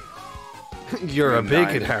 You're a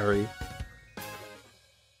bacon, Harry.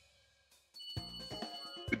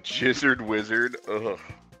 The Jizzard Wizard. Ugh.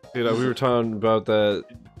 Dude, we were talking about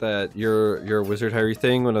that your wizard Harry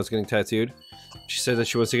thing when I was getting tattooed. She said that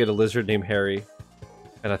she wants to get a lizard named Harry,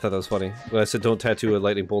 and I thought that was funny. When I said don't tattoo a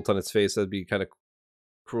lightning bolt on its face, that'd be kind of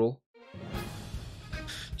cruel.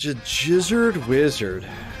 Jizzard Wizard.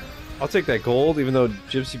 I'll take that gold, even though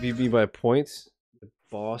Gypsy beat me by points.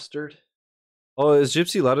 Bastard. Oh, is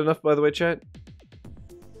Gypsy loud enough, by the way, chat?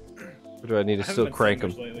 Or do I need to still crank him?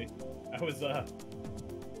 Lately. I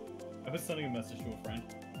was sending a message to a friend.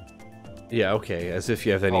 Yeah, okay, as if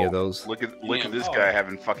you have any of those. Look at this guy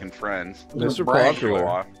having fucking friends. Mr. Brag.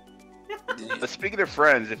 Popular. Speaking of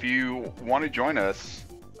friends, if you want to join us,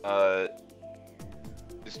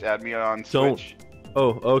 just add me on Don't. Switch.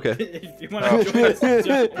 Oh, okay. If you want to join us,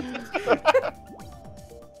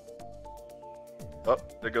 Oh,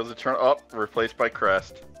 there goes the turn up, replaced by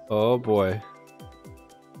Crest. Oh boy.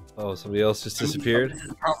 Oh, somebody else just disappeared?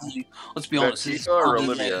 Probably, let's be Is that honest, this is Tifa or probably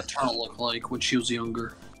what Olivia? Eternal looked like when she was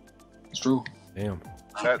younger. It's true. Damn.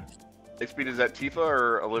 Speed, is that Tifa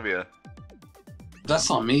or Olivia? That's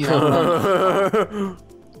not me. I don't know.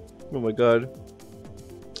 Oh my god.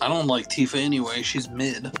 I don't like Tifa anyway. She's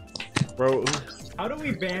mid. Bro. how do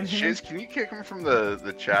we ban him? Shiz, can you kick him from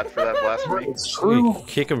the chat for that blasphemy? It's You true.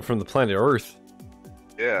 kick him from the planet Earth.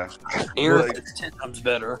 Yeah. Aerith Like- is 10 times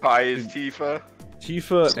better. Pi is Tifa.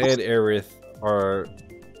 Tifa and Aerith are...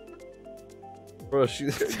 Bro,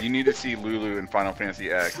 You need to see Lulu in Final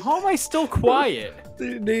Fantasy X. How am I still quiet?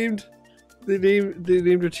 they named her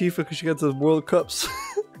Tifa because she got the World Cups.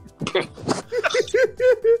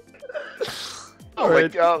 Oh,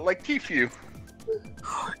 Alright. like Tfue.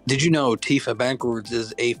 Did you know Tifa backwards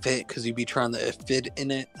is a fit because you'd be trying to fit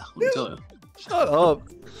in it? Let me tell you. Shut up.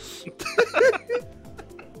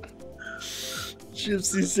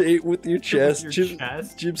 Gypsy's 8 with your chest. With your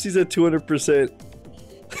chest? Gypsy's at 200%.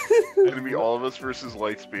 It's gonna be all of us versus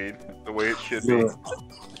Lightspeed, the way it should be.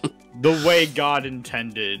 The way God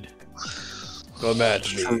intended. Come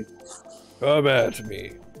at me. Come at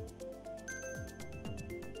me.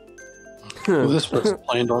 Well, this person's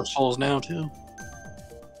playing Dark Souls now too.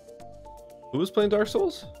 Who was playing Dark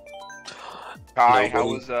Souls? Kai,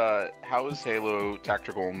 Nobody. how was Halo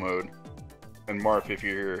tactical mode? And Marth, if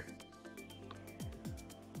you're here.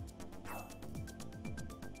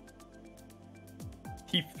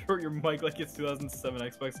 Keep through your mic like it's 2007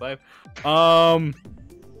 Xbox Live.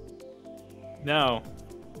 No.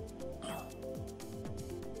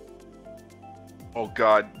 Oh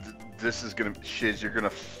god, this is gonna Shiz, you're gonna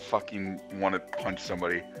fucking want to punch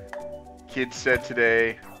somebody. Kid said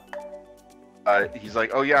today, he's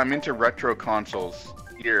like, oh yeah, I'm into retro consoles.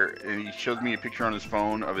 Here, and he showed me a picture on his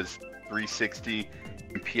phone of his 360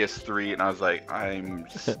 and PS3, and I was like, I'm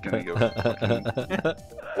just gonna go fucking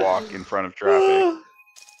walk in front of traffic.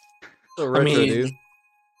 So retro, mean- dude.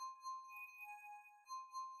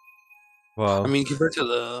 Wow. I mean, compared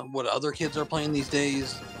to what other kids are playing these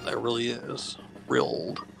days, that really is real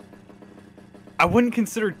old. I wouldn't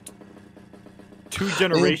consider 2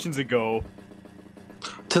 generations ago.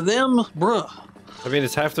 To them, bruh. I mean,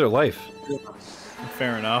 it's half their life.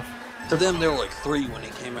 Fair enough. To them, they were like 3 when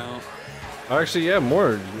it came out. Actually, yeah,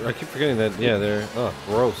 more. I keep forgetting that. Yeah, they're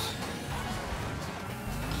gross.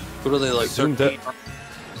 What are they like? Zoomed 13?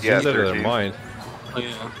 Yeah, Zoomed out of their 13. mind. Oh,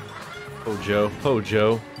 yeah. Po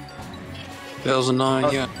Joe.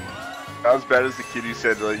 2009, yeah. Not as bad as the kid who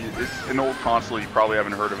said, like, it's an old console, you probably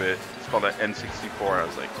haven't heard of it. It's called an N64. I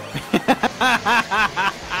was like,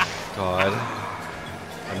 God.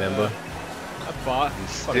 I remember. I bought a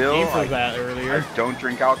still, game for that earlier. I don't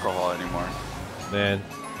drink alcohol anymore. Man,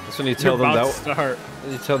 that's when you You're tell them about that. to start.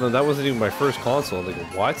 You tell them that wasn't even my first console. They go,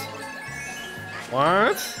 what?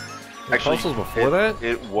 What? The Actually, consoles before that?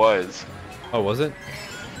 It was. Oh, was it?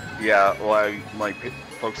 Yeah, well,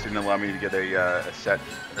 folks didn't allow me to get a set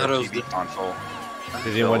That was TV the- console.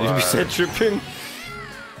 They didn't want you to be set tripping.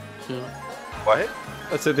 Yeah. What?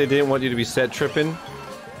 I said they didn't want you to be set tripping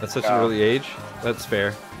at such an Oh. early age. That's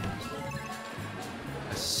fair.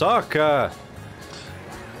 I suck. Yeah,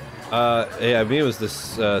 I mean it was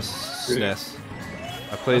this SNES.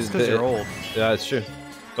 I played. That's because you're old. Yeah, it's true.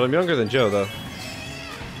 But I'm younger than Joe, though.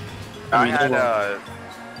 I mean, had they were-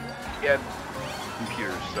 he had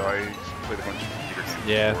computers, so I played a bunch of computer games.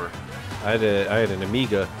 Yeah. Before. I had an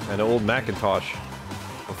Amiga and an old Macintosh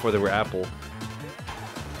before they were Apple.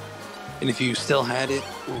 And if you still had it,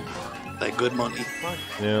 ooh, That good money.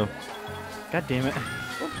 Yeah. God damn it.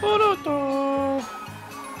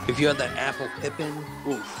 If you had that Apple Pippin,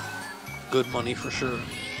 oof, good money for sure.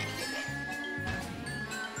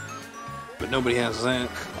 But nobody has that.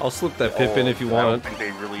 I'll slip that Pippin if you want. I don't think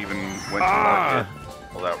they really even went to market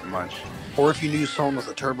all that much. Or if you knew someone with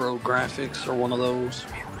a turbo graphics or one of those.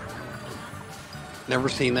 Never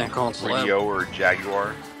seen that console. Rio or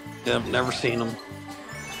Jaguar. Yeah, never seen them.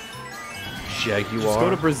 Jaguar. Just go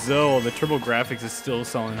to Brazil. The Turbo Graphics is still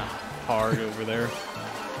selling hard over there.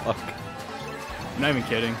 Fuck. I'm not even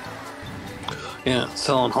kidding. Yeah,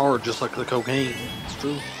 selling hard just like the cocaine. It's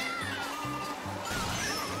true.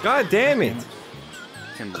 God damn it!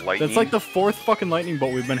 And lightning. That's like the 4th fucking lightning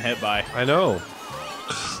bolt we've been hit by. I know.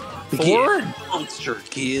 4? Yeah, monster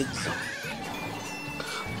kids.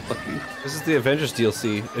 Fuck you. This is the Avengers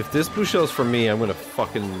DLC. If this blue shell's for me, I'm gonna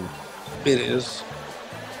fucking... It is.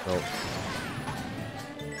 Oh.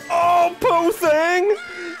 Oh, Po Thing!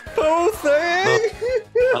 Po Thing!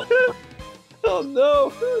 Oh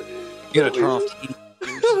no! Get a turn off.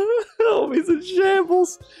 Homie's in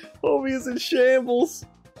shambles! Homie's in shambles!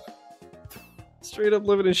 Straight up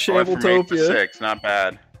living in Shambletopia. 6, not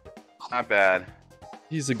bad. Not bad.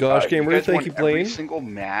 He's a gosh gamer. Thank you, Blaine. Every single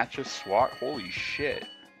match of SWAT. Holy shit!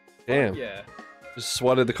 Damn. Yeah. Just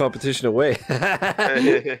swatted the competition away.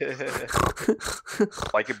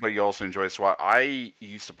 Like it, but you also enjoy SWAT. I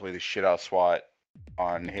used to play the shit out of SWAT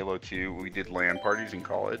on Halo 2. We did LAN parties in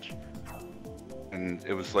college. And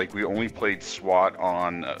it was like we only played SWAT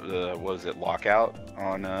on, what was it, Lockout?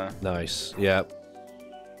 On, Nice. Yeah.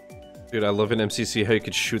 Dude, I love in MCC how you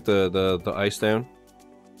could shoot the ice down.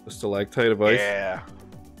 The stalactite of ice. Yeah.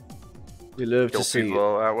 We love Kill to see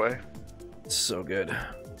people that way. It's so good.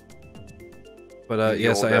 But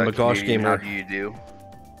yes, I am a gosh Canadian, gamer. How do you do?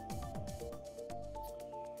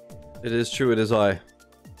 It is true, it is I.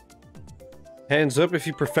 Hands up if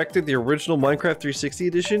you perfected the original Minecraft 360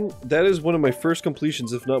 edition. That is one of my first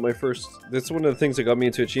completions, if not my first. That's one of the things that got me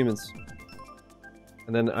into achievements.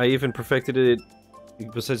 And then I even perfected it,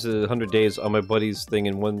 besides the 100 days, on my buddy's thing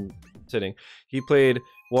in one sitting. He played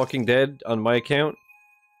Walking Dead on my account,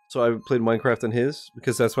 so I played Minecraft on his,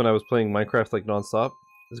 because that's when I was playing Minecraft like non-stop.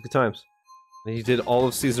 It was good times. And he did all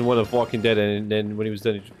of season 1 of Walking Dead, and then when he was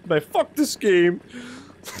done, he just, "Man, fuck this game."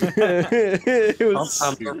 It was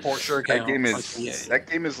that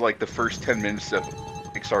game is like the first 10 minutes of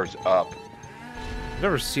Pixar's Up. I've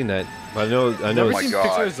never seen that, but I know. Oh my God.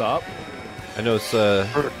 Pixar's Up. I know it's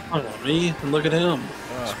me and look at him.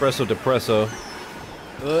 Espresso Depresso.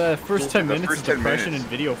 First 10 minutes first is 10 depression minutes. in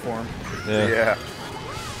video form. Yeah.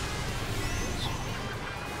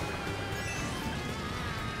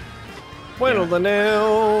 Bueno, the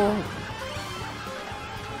now.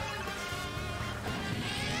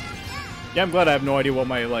 Yeah, I'm glad I have no idea what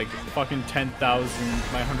my like fucking 10,000,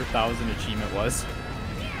 my 100,000 achievement was.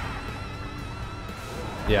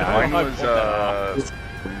 Yeah, Mine I was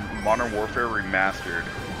Modern Warfare Remastered.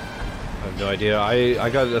 have no idea. I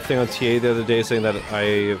got a thing on TA the other day saying that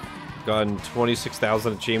I've gotten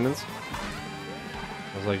 26,000 achievements.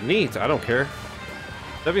 I was like, neat. I don't care.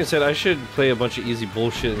 That being said, I should play a bunch of easy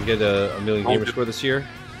bullshit and get a million gamer score this year.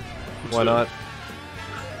 Why not?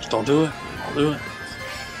 Just don't do it. I'll do it.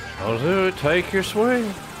 I'll do it. Take your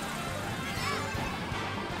swing.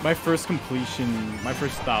 My first completion, my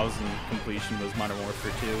first 1,000 completion was Modern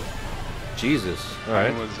Warfare 2. Jesus. All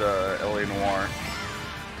right. Mine was LA Noire.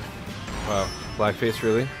 Wow. Blackface,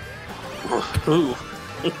 really? Ooh.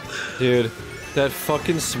 Dude, that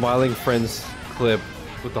fucking Smiling Friends clip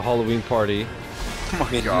with the Halloween party. Oh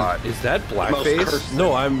my God. Is that Most blackface? cursed.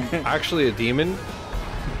 No, I'm actually a demon.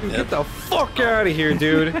 Dude, get the fuck out of here,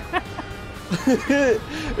 dude.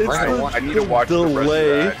 I need to watch the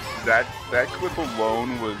delay. rest of that clip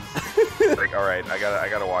alone was like, all right, I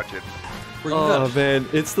gotta watch it. Oh man,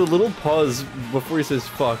 it's the little pause before he says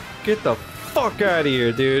 "fuck." Get the fuck out of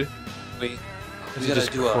here, dude. We He gotta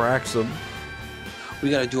just do a cracks him. we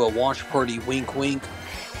gotta do a watch party. Wink, wink.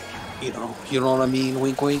 You know what I mean.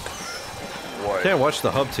 Wink, wink. What? Can't watch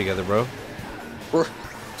the hub together, bro. We're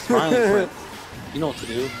smiling friends. You know what to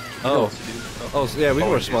do. You know Oh. what to do. Oh, so yeah, we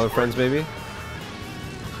can watch Smaller Friends, maybe.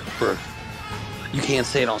 You can't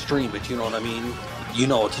say it on stream, but you know what I mean. You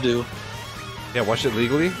know what to do. Yeah, watch it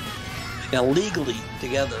legally. Now legally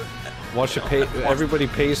together. Watch it pay. Everybody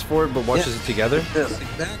pays for it, but watches it together. Yes,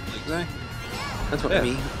 exactly. That's what Yeah. I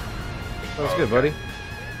mean. Sounds good, buddy.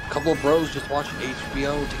 A couple of bros just watching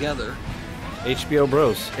HBO together. HBO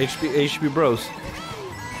Bros. HB Bros.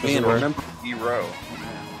 Man, work. remember? Hero.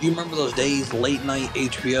 You remember those days, late night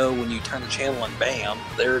HBO, when you turn the channel and bam,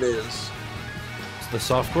 there it is. The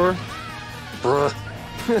softcore. Bruh.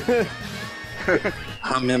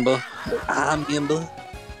 I remember.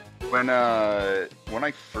 When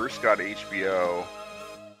I first got HBO,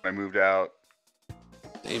 when I moved out.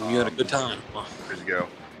 Damn, you had a good time. Years ago.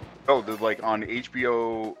 Oh, like on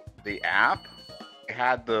HBO, the app, it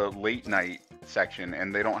had the late night section,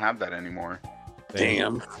 and they don't have that anymore.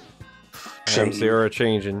 Damn. Times they are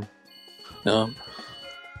changing. No.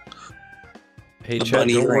 Hey, The Chad,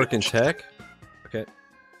 Bunny don't work in Ranch. tech? Okay.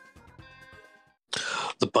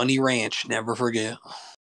 The Bunny Ranch, never forget.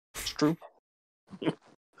 It's true.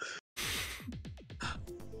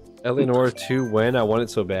 Eleanor 2 when? I want it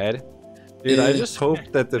so bad. Dude, I just hope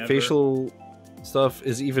that the Never. facial stuff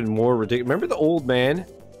is even more ridiculous. Remember the old man?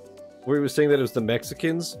 Where he was saying that it was the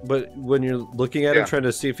Mexicans, but when you're looking at him trying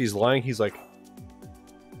to see if he's lying, he's like...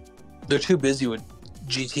 They're too busy with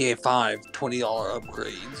GTA 5 $20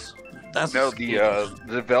 upgrades. That's No, the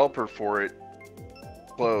developer for it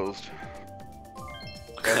closed.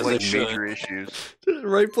 Had As like it should. major issues.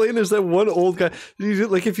 Right, playing there's that one old guy.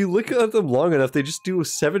 Like, if you look at them long enough, they just do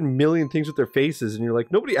 7 million things with their faces, and you're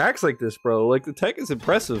like, nobody acts like this, bro. Like, the tech is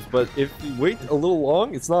impressive, but if you wait a little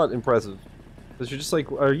long, it's not impressive. Because you're just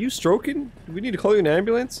like, are you stroking? Do we need to call you an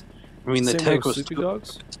ambulance? I mean, the Same tech with was Sleepy too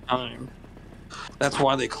Dogs? time. That's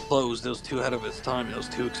why they closed. It was too ahead of its time. It was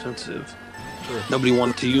too expensive. Sure. Nobody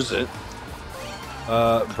wanted to use it.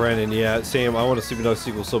 Brandon, yeah, same. I want a Sleepy Dogs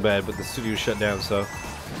sequel so bad, but the studio shut down, so...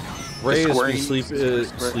 Ray has been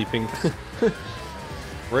sleeping.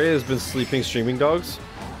 Ray has been sleeping streaming dogs.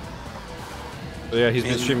 But yeah, he's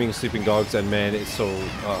been streaming Sleeping Dogs, and man, it's so...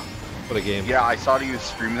 what a game. Yeah, I saw that he was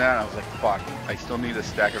streaming that, and I was like, fuck, I still need to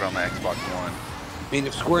stack it on my Xbox One. I mean,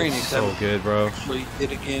 if Square Enix So good, bro. actually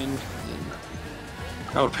did again,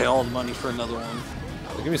 then I would pay all the money for another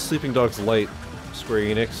one. Give me Sleeping Dogs Lite, Square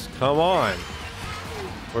Enix. Come on.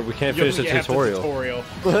 Or we can't finish the tutorial.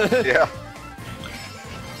 Yeah.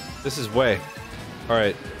 This is way.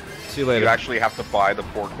 Alright. See you later. You actually have to buy the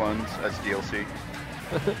pork buns as DLC.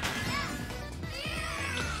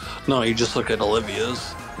 No, you just look at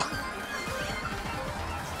Olivia's.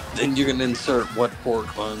 Then you're gonna insert what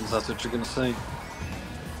pork buns. That's what you're gonna say.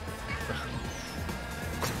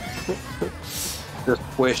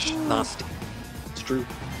 Just wish, not Steve. It's true.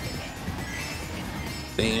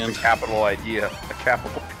 Band. Capital idea. A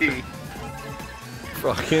capital P.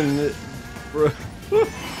 Fucking... Bro.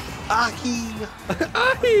 Ahi!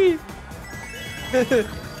 Ahi!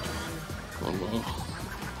 Oh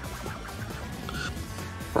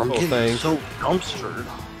no. I'm getting thanks. so dumpstered.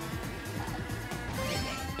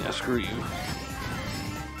 Yeah, screw you.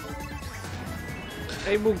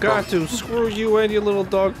 Hey, Mugatu, screw you and your little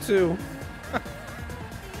dog, too.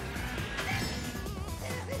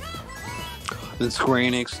 Then Square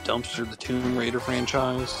Enix dumpstered the Tomb Raider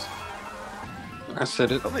franchise. I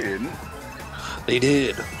said it. No, they didn't. They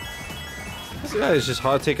did. This guy is just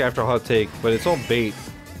hot take after hot take, but it's all bait.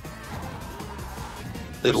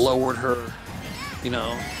 They lowered her, you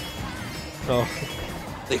know. Oh,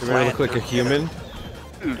 They you're gonna look like a flattened her. human?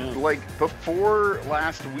 Dude, like, before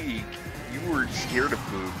last week, you were scared of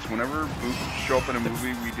boobs. Whenever boobs show up in a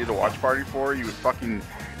movie we did a watch party for, you would fucking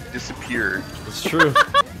disappear. It's true.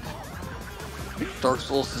 Dark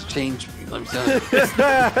Souls has changed me, let me tell you.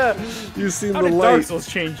 You've seen How the did Dark light. Souls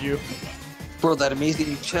change you? Bro, that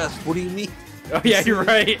amazing chest, what do you mean? Oh yeah, you're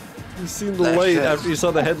right. You've seen the That light chest. after you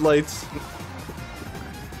saw the headlights.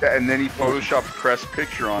 Yeah, and then he photoshopped Crest's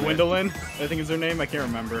picture on it. Gwendolyn, I think is her name. I can't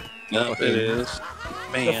remember. No, it is.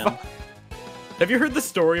 Man. Have you heard the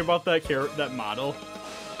story about that that model?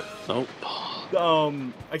 Nope.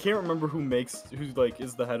 I can't remember who like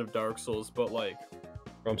is the head of Dark Souls, but like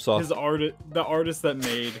From soft. the artist that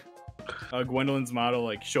made Gwendolyn's model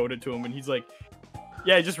like showed it to him, and he's like,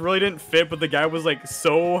 yeah, it just really didn't fit, but the guy was like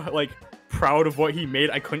so like proud of what he made,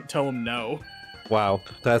 I couldn't tell him no. Wow,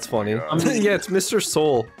 that's funny. Oh Yeah, it's Mr.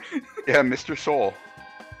 Soul. Yeah, Mr. Soul.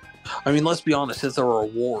 I mean, let's be honest, it's a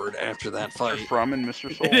reward after that Mr. fight. From and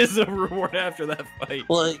Mr. Soul. It is a reward after that fight.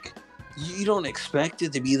 Like, you don't expect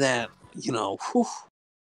it to be that, you know, whew.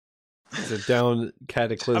 It's a down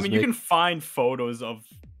cataclysmic. I mean, you can find photos of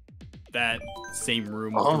that same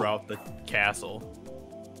room Oh. throughout the castle.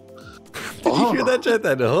 Did you hear that, Jet?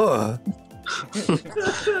 That, I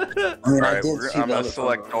mean, I Alright, did see I'm the gonna other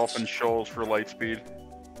select photos. Dolphin Shoals for Lightspeed.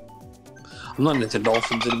 I'm not into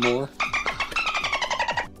dolphins anymore.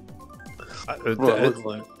 What it looks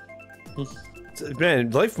like. man,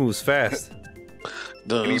 life moves fast.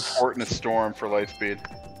 Any Does. port in a storm for Lightspeed.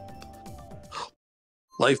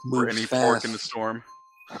 Life Or moves any fork fast. in the storm.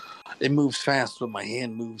 It moves fast, but my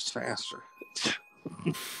hand moves faster.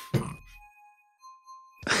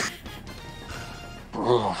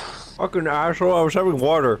 Oh. Fucking asshole, I was having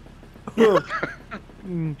water.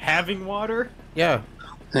 Having water? Yeah,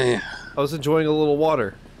 Hey, I was enjoying a little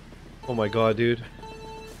water. Oh my god, dude.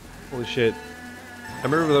 Holy shit. I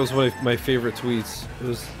remember that was one of my favorite tweets. It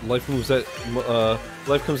was life comes at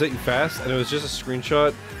you fast, and it was just a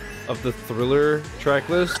screenshot of the Thriller track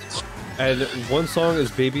list. And one song is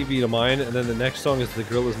Baby Be Mine, and then the next song is The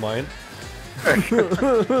Girl Is Mine.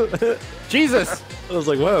 Jesus! I was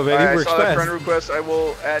like, wow, man, he I works saw that fast. friend request. I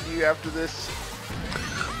will add you after this.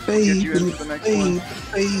 Get you into the next one.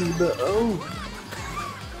 oh.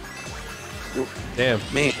 Damn.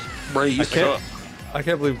 Man, Bray, you suck. I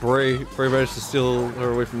can't believe Bray managed to steal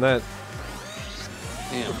her away from that.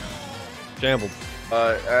 Damn. Jambled.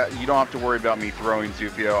 You don't have to worry about me throwing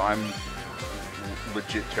Zufio. I'm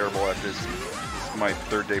legit terrible at this. This is my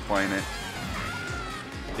third day playing it.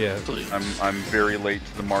 Yeah. I'm very late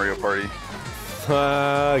to the Mario Party.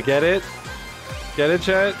 Get it? Get it,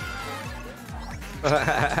 chat?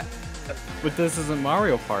 But this isn't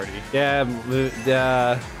Mario Party. Yeah,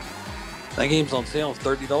 That game's on sale,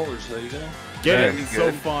 $30. There you go. Get Yeah, it? you It's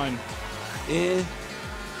good? so fun. Yeah.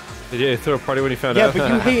 Did you throw a party when you found Yeah, out? but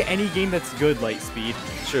you hate any game that's good, Lightspeed.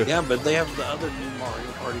 True. Yeah, but they have the other new Mario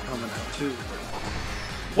Party coming out too.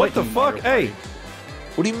 What the New fuck? Mario Hey! Party.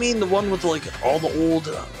 What do you mean the one with like all the old?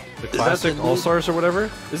 The that classic the new- All-Stars or whatever?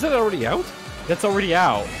 Is that already out? That's already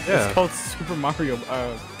out. Yeah. It's called Super Mario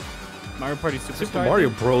Party Superstar. Super Mario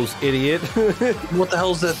Bros, idiot. What the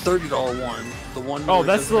hell is that $30 one? The one? Oh, where it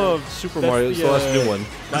that's doesn't the Super that's Mario, it's the last new one.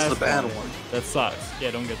 That's the last bad one. one. That sucks.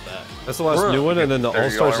 Yeah, don't get that. That's the last Bruh. new one, and then the $30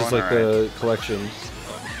 All-Stars is one? like the collection.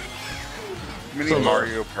 Many So-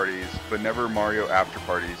 Mario parties, but never Mario after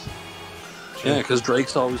parties. Yeah, because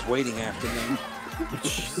Drake's always waiting after them.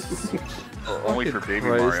 Only for Baby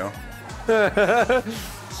Christ. Mario.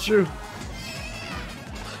 It's true.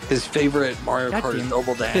 His favorite Mario God Kart damn is it.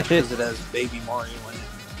 Double Dash because it has Baby Mario in it.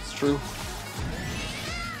 It's true.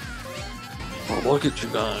 Well, look at you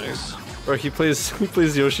guys. Or he plays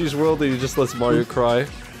Yoshi's World and he just lets Mario cry.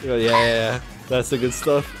 You go, yeah, that's the good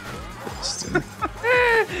stuff.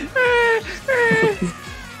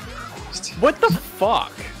 What the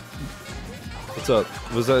fuck? What's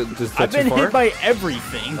up? Was that I've too been far? hit by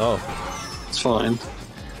everything. Oh, It's fine.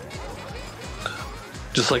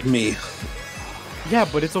 Just like me. Yeah,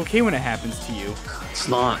 but it's okay when it happens to you. It's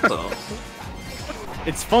not though.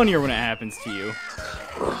 It's funnier when it happens to you.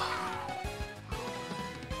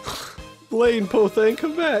 Lane Pothang,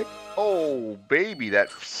 come back. Oh, baby, that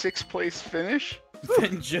 6th place finish?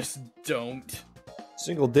 Then just don't.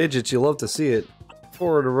 Single digits, you love to see it.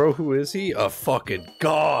 4 in a row. Who is he? A fucking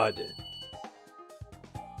god.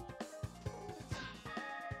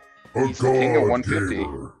 He's the king of 150.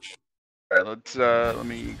 Alright, let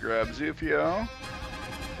me grab Zufio.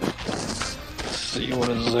 See what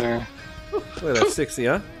is there. Look at that 60,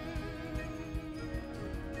 huh?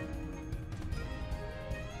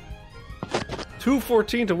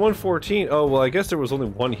 $214 to $114. Oh well, I guess there was only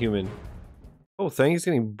one human. Oh, Thang is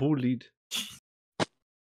getting bullied.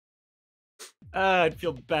 I'd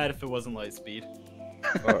feel bad if it wasn't Lightspeed.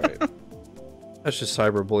 Alright. That's just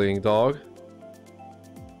cyberbullying, dog.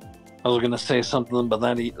 I was gonna say something, but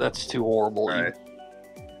that's too horrible. Alright.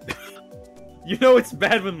 You know it's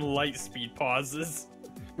bad when Lightspeed pauses.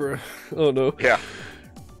 Bruh. Oh no. Yeah.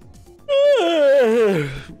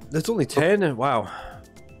 That's only 10? Wow.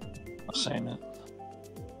 I'm saying it.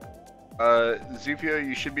 Zufio,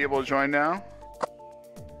 you should be able to join now.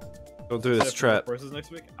 Don't do this trap. Versus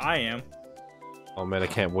next week? I am. Oh man, I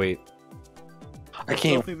can't wait. I I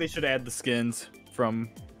can't. think they should add the skins from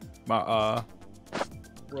my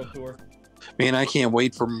World Tour. Man, I can't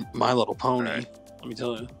wait for My Little Pony. Alright. Let me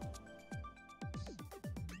tell you.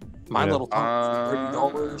 My Yeah. Little Pony,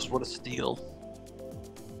 $30. What a steal!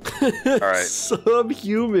 Alright.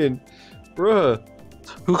 Subhuman. Bruh.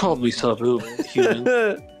 Who called me subhuman?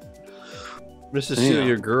 Mr. Steal Damn.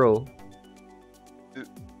 your girl.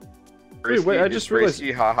 Wait, I just realized-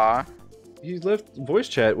 Bracy, haha. He left voice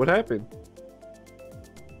chat. What happened?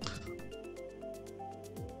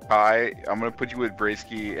 Hi, I'm gonna put you with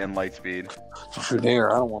Braysky and Lightspeed. If you're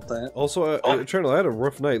there, I don't want that. Also, Eternal, I had a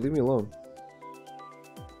rough night. Leave me alone.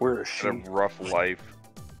 Where is she? Had a rough life.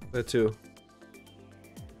 That too.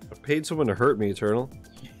 I paid someone to hurt me, Eternal.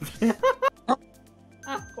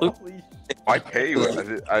 Holy I pay you.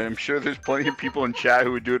 I'm sure there's plenty of people in chat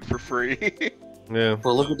who would do it for free. Yeah.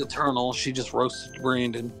 Well, look at Eternal. She just roasted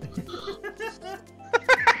Brandon.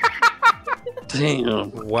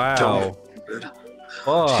 Damn. Wow. She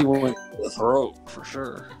Fuck. went to the throat for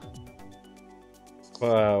sure.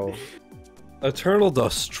 Wow. Eternal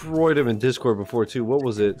destroyed him in Discord before too. What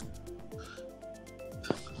was it?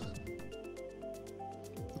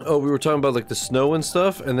 Oh, we were talking about like the snow and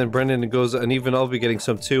stuff, and then Brendan goes, and even I'll be getting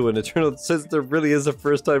some too. And it turns out says there really is a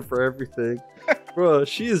first time for everything. Bro,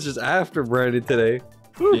 she is just after Brandon today.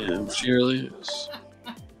 Whew. Yeah, she really is.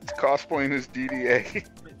 He's cosplaying as DDA.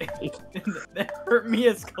 That hurt me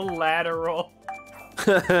as collateral.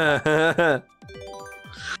 Damn,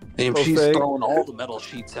 Oh, she's thank- throwing all the metal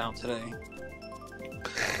sheets out today.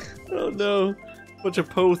 Oh no, bunch of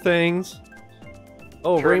Poe things.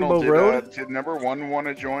 Oh, Eternal, Rainbow Road. Did number 1 want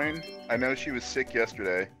to join? I know she was sick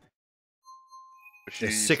yesterday. But Yeah,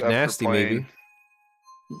 she's sick up for nasty playing.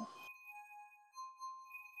 maybe.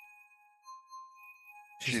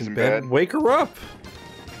 She's in bed. Wake her up.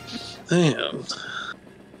 Damn.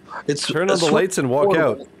 It's Turn on the lights and walk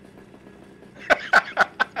out.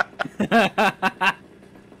 I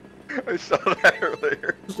saw that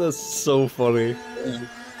earlier. That's so funny.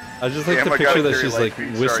 I just like Damn, the I got picture a that very she's light like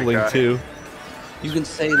beat. whistling Sorry, guy. too. You can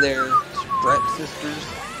say they're Strep sisters.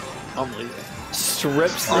 I'm leaving. Strep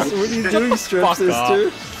sister? What are you doing, Strep Fuck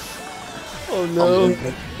sister? Oh no.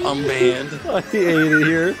 I'm banned. I hate it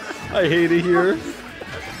here. I hate it here.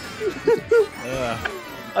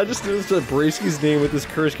 I just noticed that Bracey's name with this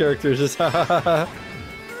curse character is just ha ha ha ha.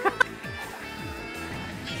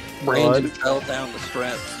 Brandon fell down the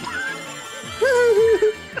straps.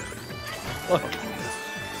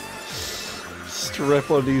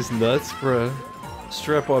 Strap on these nuts, bruh.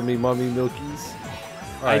 Strap on me, mommy milkies.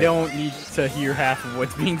 I don't need to hear half of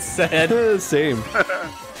what's being said. Same.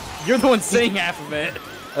 You're the one saying half of it.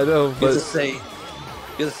 I know, You but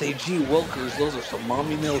gotta say, gee Wilkers, those are some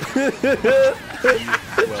mommy milk.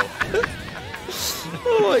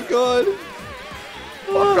 oh my god.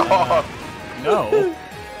 Fuck off. No.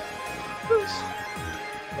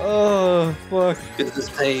 Oh fuck. You gotta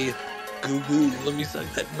say, goo goo, let me suck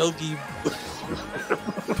that milky.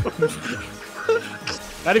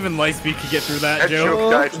 Not even Lightspeed could get through that That joke.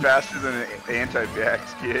 joke died faster than an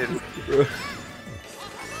anti-vax kid.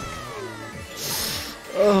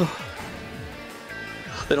 Oh.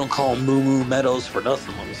 They don't call them Moo Moo Meadows for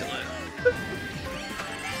nothing, let me say that.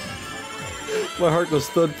 My heart goes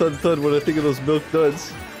thud thud thud when I think of those milk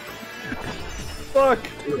duds. Fuck.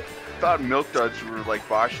 I thought milk duds were like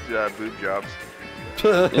botched boob jobs.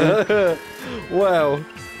 Wow,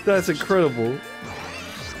 that's incredible.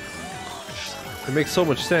 It makes so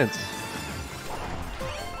much sense.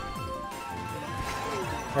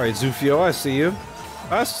 Alright, Zufio, I see you.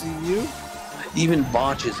 I see you. Even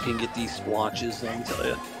botches can get these splotches, let me tell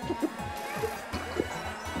you.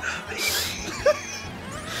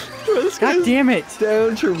 Bro, this God guy's damn it.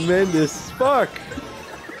 down tremendous. Fuck.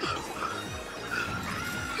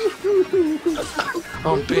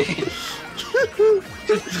 I'm big.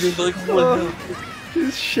 Like, Oh,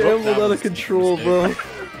 he's shambled that out was of control, bro.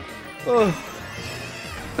 Oh,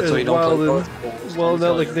 That's why you don't wild play and basketball, well, let me not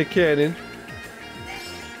tell like you. Nick Cannon.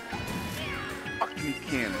 Fuck you,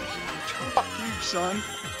 Cannon. Fuck you, son.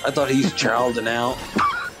 I thought he's childing out.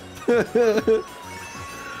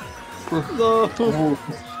 No.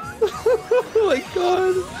 Oh my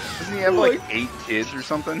god. Doesn't he have Oh like my- 8 kids or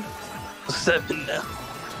something? 7 now.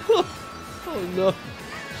 Oh no.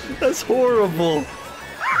 That's horrible.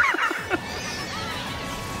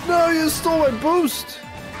 No, you stole my boost.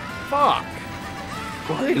 Fuck.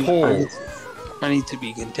 Great hole. I need to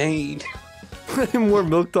be contained. More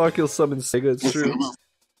milk talk, he'll summon Sega, it's true.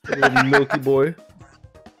 Little milky boy.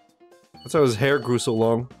 That's how his hair grew so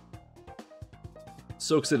long.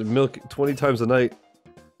 Soaks it in milk 20 times a night.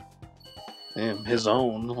 Damn, his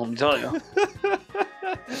own, let me tell you.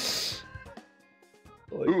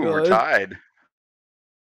 Oh my Ooh, we're God. tied.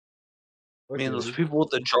 Man, those people with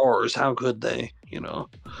the jars, how could they, you know?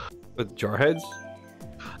 With jarheads?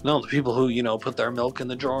 No, the people who, you know, put their milk in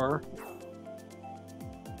the jar.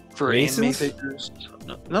 For anime Masons? figures.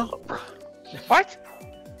 No. What?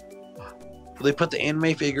 They put the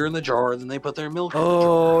anime figure in the jar, then they put their milk in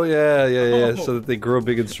Oh, yeah, Oh. so that they grow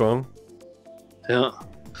big and strong. the jar.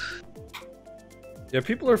 Yeah,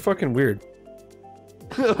 people are fucking weird.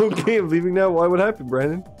 Okay, I'm leaving now. Why? What happened,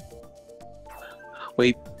 Brandon? Yeah.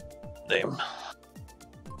 Wait. Damn.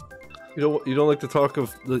 You don't like to talk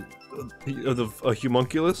of the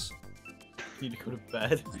homunculus? Need to go to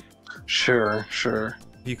bed. Sure.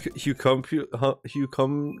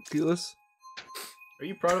 Hucumculus? Are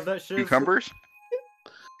you proud of that shit? Cucumbers?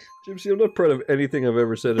 Gypsy, I'm not proud of anything I've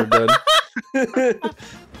ever said or done. Fair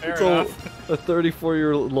It's all enough. a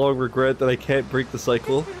 34-year-long regret that I can't break the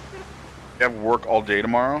cycle. You have work all day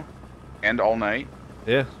tomorrow? And all night?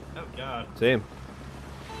 Yeah, Oh god. same.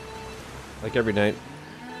 Like every night.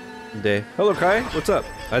 Day. Hello, Kai. What's up?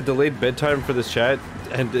 I delayed bedtime for this chat,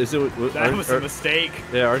 and is it? That was a mistake.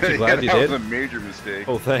 Yeah, aren't you glad you did? That was a major mistake.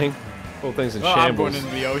 Oh, thing's in I'm shambles. going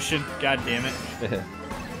into the ocean. God damn it.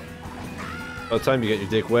 By the time you get your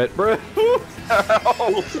dick wet, bro.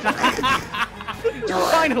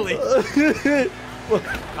 Finally.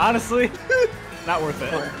 Honestly, not worth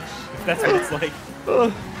it. If that's what it's like.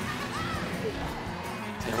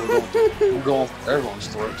 We're going for everyone's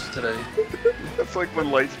throats today. That's like when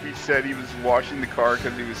Lightspeed said he was washing the car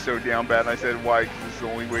because he was so down bad, and I said, why? Because it's the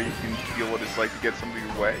only way you can feel what it's like to get something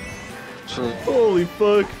wet. So, Holy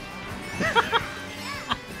fuck.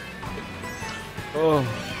 Oh.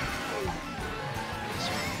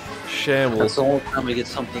 Shambles. that's the only time we get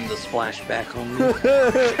something to splash back on me.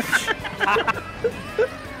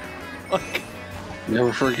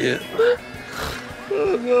 Never forget.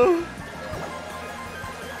 Oh no.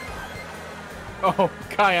 Oh,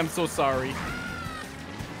 Kai, I'm so sorry.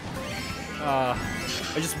 I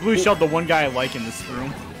just blue shelled the one guy I like in this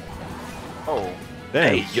room. Oh.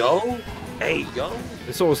 Damn. Hey, yo. Hey, yo.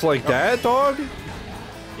 So it's like that, dog?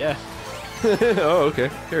 Yeah. Oh, okay.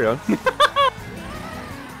 Carry on.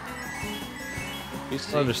 You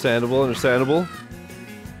see, Understandable, understandable.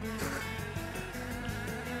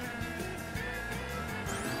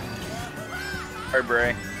 Alright,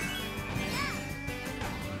 Bray.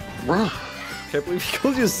 bruh. Can't believe he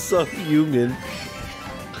calls you subhuman.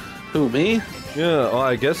 Who, me? Yeah, well,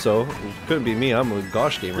 I guess so. Couldn't be me, I'm a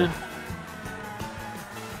gosh gamer.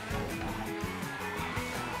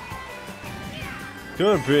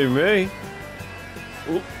 Couldn't be me.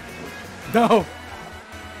 Oop. No.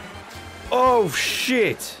 Oh,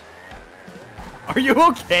 shit! Are you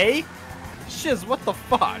okay? Shiz, what the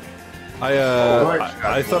fuck?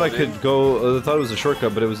 I thought I could go, I thought it was a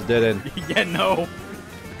shortcut, but it was a dead end. Yeah, no.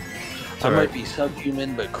 I Alright. might be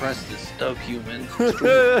subhuman, but Crest is stubhuman.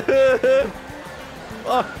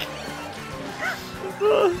 Fuck.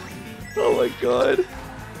 Oh my god.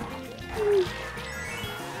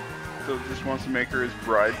 So just wants to make her his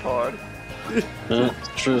bride pod.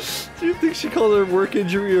 True. Do you think she called her work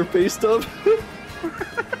injury or pay stub?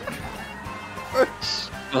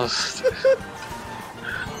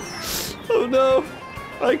 Oh no!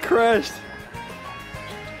 I crashed.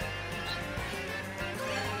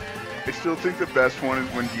 I still think the best one is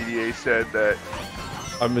when DDA said that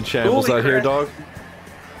I'm in shambles Holy out here, crap. dog.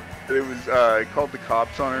 it was called the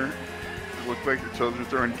cops on her. It looked like the children were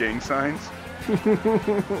throwing gang signs.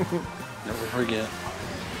 Never forget.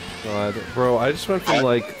 God, bro, I just went from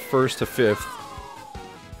like first to fifth.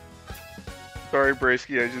 Sorry,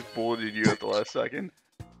 Braysky, I just bulleted you at the last second.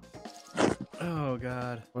 Oh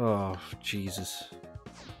god. Oh, Jesus.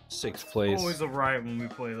 Sixth place. Always a riot when we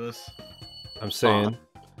play this. I'm saying.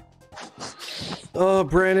 Oh,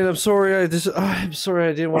 Brandon, I'm sorry. I'm sorry.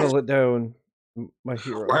 I didn't want to let down my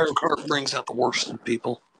hero. Mario Kart brings out the worst in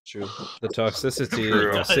people. True. The toxicity True.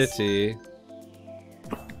 of the city.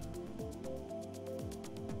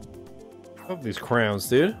 Love these crowns,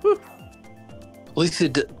 dude. Woo. At least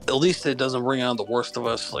it doesn't bring out the worst of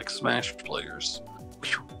us like Smash players.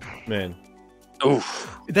 Man.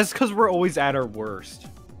 Oof. That's because we're always at our worst.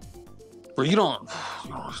 Well, you don't.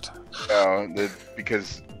 No,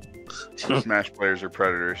 because Smash players are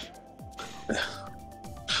predators.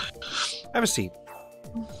 Have a seat.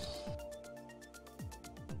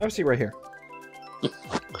 Have a seat right here.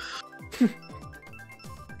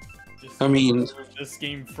 I mean, This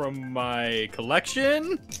game from my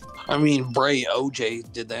collection. Bray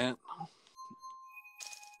OJ did that.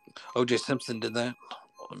 OJ Simpson did that.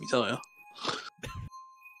 Let me tell you.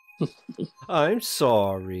 I'm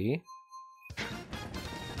sorry.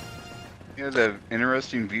 He has an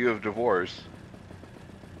interesting view of divorce.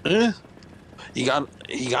 Eh. He got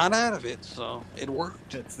out of it, so it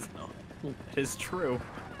worked. It's true.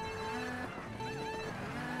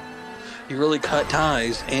 He really cut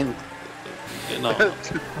ties and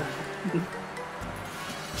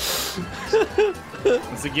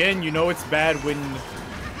Once again, you know it's bad when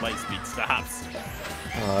Lightspeed stops.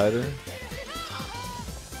 God.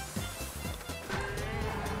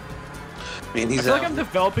 Man, I he's feel like out. I'm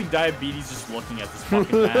developing diabetes just looking at this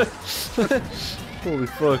fucking map. Holy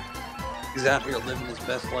fuck. He's out here living his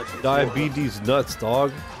best life. in Diabetes nuts,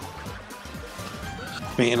 dog.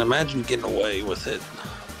 Florida. Man, imagine getting away with it.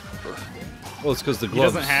 Well, it's because the He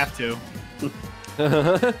gloves. doesn't have to.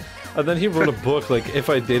 And then he wrote a book, like, if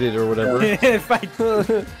I did it or whatever. If I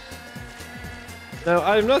Now,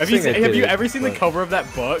 I'm not have saying I did you it, ever seen the but- cover of that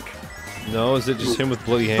book? No, is it just him with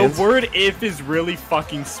bloody hands? The word "if" is really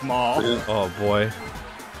fucking small. Oh, boy.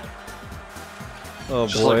 Oh,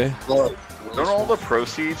 Just boy. like blood. Don't all the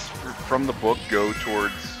proceeds from the book go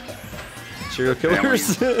towards Serial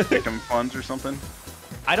killers. Victim funds or something.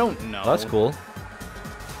 I don't know. That's cool.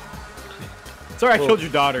 Sorry, I killed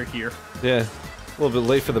your daughter here. Yeah, a little bit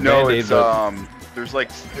late for the No, band-aid, it's but there's like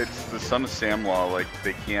it's the son of Sam Law. Like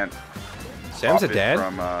they can't. Sam's a profit dad.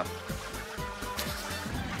 From,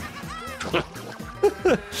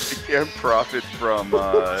 they can't profit from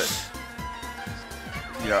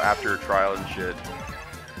you know, after a trial and shit.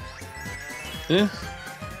 Yeah.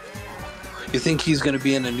 You think he's gonna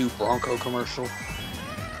be in a new Bronco commercial?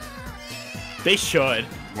 They should.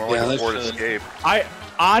 More like Yeah, a they Ford should. Escape.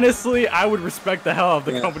 Honestly, I would respect the hell out of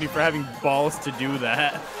the Yeah. company for having balls to do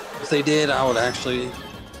that. If they did, I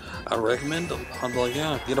recommend them. I'd be like,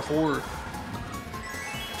 yeah, get a Ford.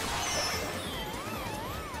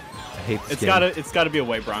 I hate this It's gotta be a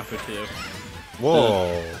white Bronco too.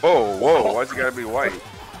 Whoa. Whoa! Why's it gotta be white?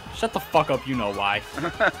 Shut the fuck up, you know why.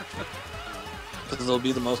 Because they'll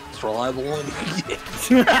be the most reliable one you can get.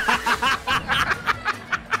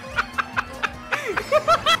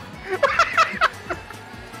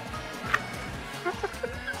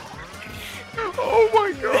 Oh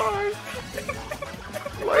my god!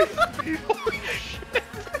 Light speed, holy shit!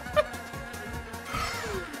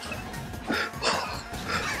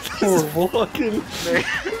 Horrible. Fucking.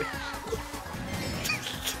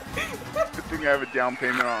 Good thing I have a down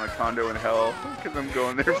payment on a condo in hell, because I'm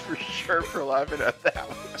going there for sure for laughing at that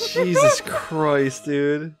one. Jesus Christ,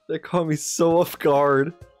 dude. That caught me so off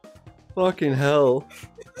guard. Fucking hell.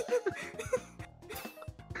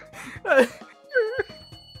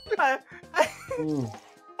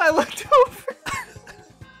 I looked over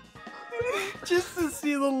just to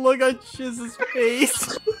see the look on Shiz's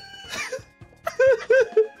face.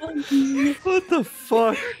 What the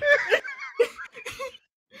fuck?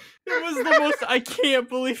 It was the most. I can't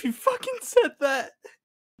believe he fucking said that.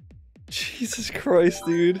 Jesus Christ,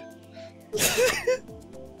 dude.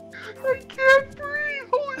 I can't breathe,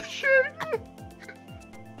 holy shit!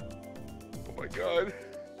 Oh my god.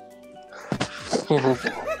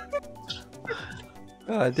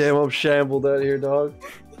 God damn, I'm shambled out here, dog.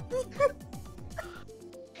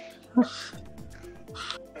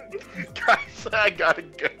 Guys, I gotta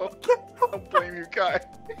go. I don't blame you, Kai.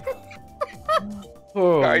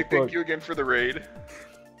 Oh, Kai, fuck. thank you again for the raid.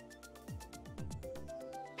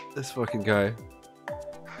 This fucking guy.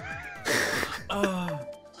 Oh.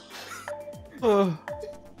 Oh.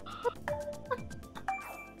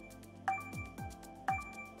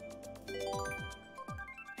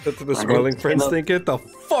 That's what the smiling friends think. Get the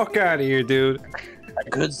fuck out of here, dude. I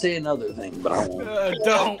could say another thing, but I won't.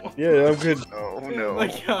 Don't. Yeah, I'm good. Oh Oh no. my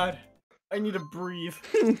god. I need to breathe.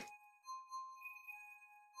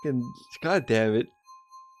 God damn it.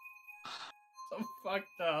 So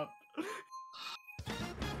fucked up.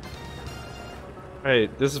 Hey,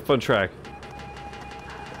 this is a fun track.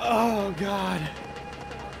 Oh god.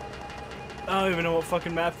 I don't even know what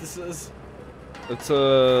fucking map this is. It's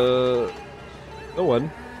no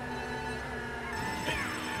one.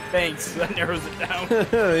 Thanks, that narrows it down.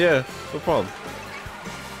 Yeah, no problem.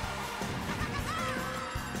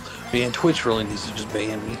 Man, Twitch really needs to just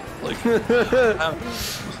ban me. Like,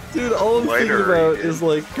 Dude, all I'm thinking Later, about dude. is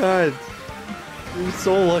like, God, you're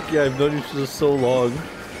so lucky I've known you for so long.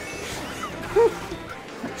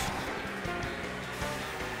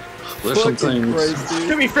 there's some Fucking things. Christ, dude.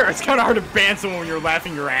 To be fair, it's kind of hard to ban someone when you're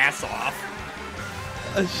laughing your ass off.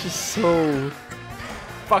 It's just so...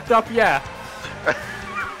 Fucked up, yeah.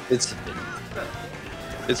 It's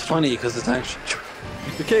funny because it's actually true.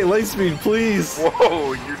 Okay, Lightspeed, please.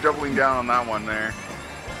 Whoa, you're doubling down on that one there.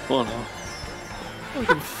 Well, no.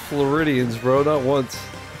 Fucking Floridians, bro, not once.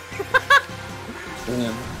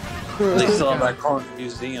 Yeah. They still have that car in the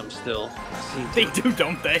museum still. They do,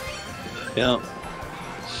 don't they? Yeah.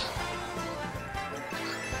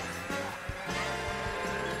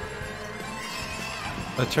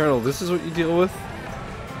 Eternal, this is what you deal with?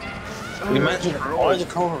 Imagine all the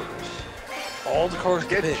cars. All the cars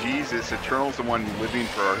Get get hit. Jesus, Eternal's the one living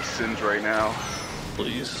for our sins right now.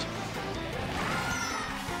 Please.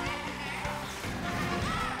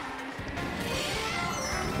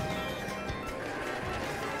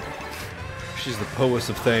 She's the poetess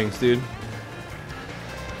of things, dude.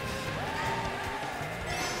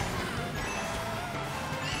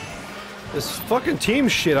 This fucking team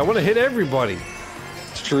shit, I want to hit everybody.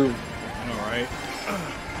 It's true. Alright.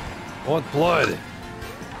 I want blood.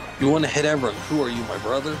 You want to hit everyone. Who are you, my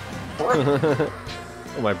brother? Oh,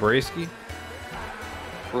 my Brasky.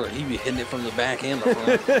 Bro, he be hitting it from the back and the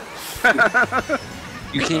front.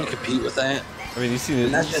 You can't compete with that. I mean, you've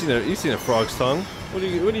seen a frog's tongue. What are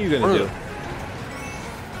you gonna Bro. do?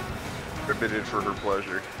 Forbidden for her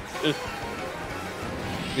pleasure.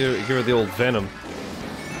 Give her the old Venom.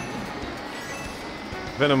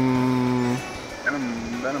 Venom.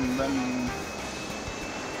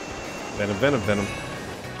 Venom.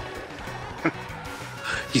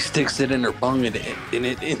 He sticks it in her bung and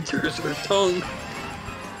it enters her tongue.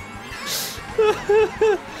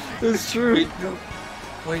 It's true.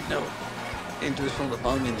 Wait, no. Enters from the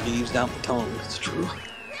bung and leaves down the tongue. It's true.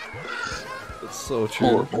 It's so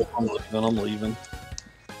true. Horrible. I'm leaving.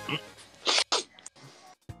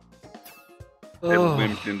 It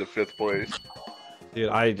limped into 5th place. Dude,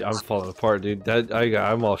 I'm falling apart, dude.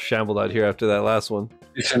 I'm all shambled out here after that last one.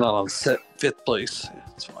 If you're not on 5th place,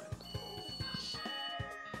 it's fine.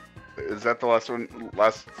 Is that the last one?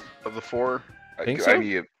 Last of the 4? I think so. I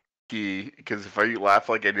need a key, because if I laugh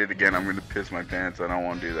like I did again, I'm going to piss my pants. I don't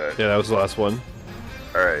want to do that. Yeah, that was the last one.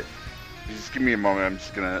 Alright. Just give me a moment. I'm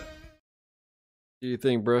just going to... What do you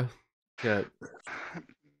think, bro? Cat.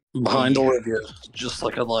 Behind Olivia, just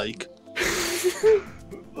like I like.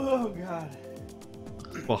 Oh, God.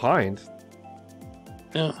 Behind?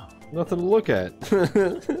 Yeah. Nothing to look at.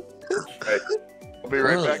 Hey, I'll be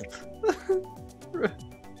right back.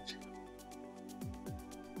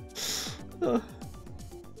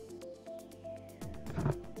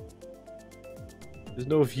 There's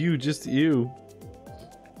no view, just you.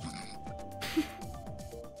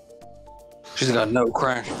 She's got no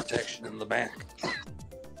crash protection in the back.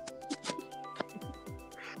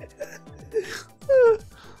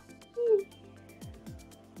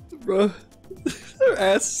 Bro, her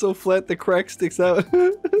ass is so flat the crack sticks out.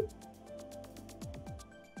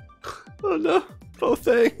 Oh no, poor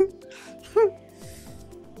thing.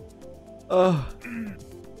 Oh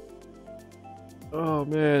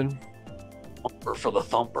man. Thumper for the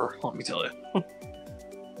thumper, let me tell you.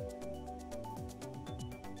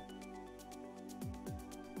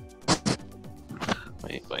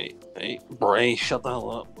 Wait. Bray, shut the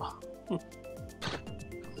hell up.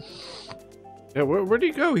 Yeah, where'd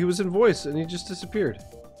he go? He was in voice and he just disappeared.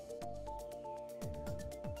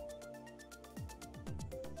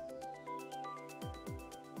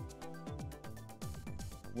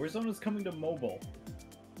 Warzone is coming to mobile.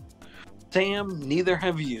 Sam, neither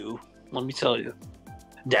have you. Let me tell you.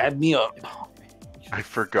 Dab me up. I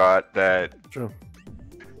forgot that True.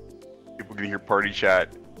 people can hear party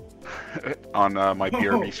chat on my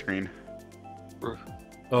BRB screen.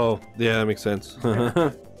 Oh, yeah, that makes sense.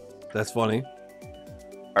 That's funny.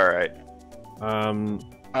 Alright.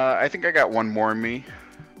 I think I got one more in me.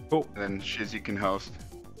 Cool. Then Shizzy can host.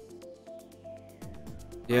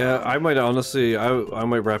 Yeah, I might honestly, I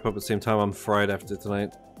might wrap up at the same time on Friday after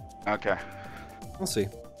tonight. Okay. We'll see.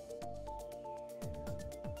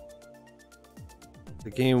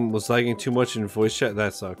 The game was lagging too much in voice chat.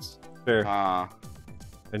 That sucks. Fair.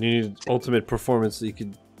 And you need ultimate performance so you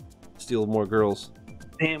could steal more girls.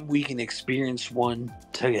 And we can experience one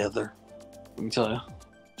together. Let me tell you.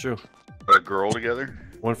 True. A girl together?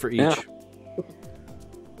 One for each. Yeah.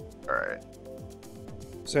 Alright.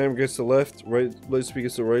 Sam gets the left, right, Lightspeed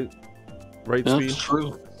gets the right speed. That's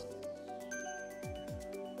true.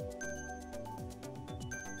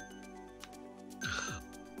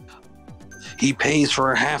 He pays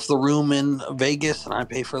for half the room in Vegas, and I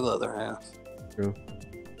pay for the other half. True.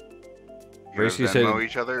 You guys Venmo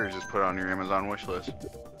each other, or just put it on your Amazon wish list?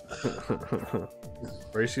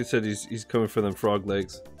 Racy said he's coming for them frog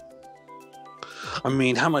legs. I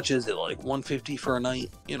mean, how much is it? Like $150 for a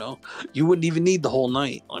night? You know, you wouldn't even need the whole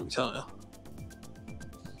night. Let me tell you.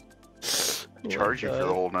 Charge you for the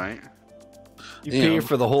whole night. You pay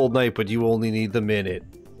for the whole night, but you only need the minute.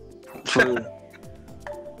 True.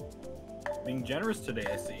 Being generous today,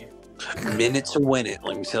 I see. Minutes to win it.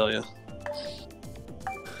 Let me tell you.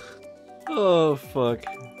 Oh fuck.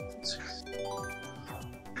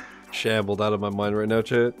 Shambled out of my mind right now,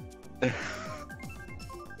 chat.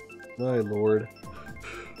 My lord.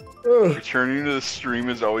 Returning to the stream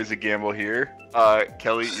is always a gamble here.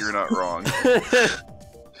 Kelly, you're not wrong.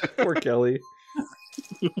 Poor Kelly.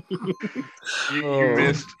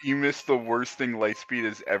 You missed the worst thing Lightspeed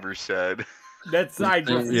has ever said. That's and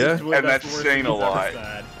that's saying a lot.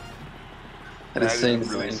 I didn't say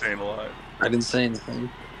anything. Really saying a lot. I didn't say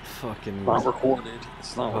anything. Fucking not recorded.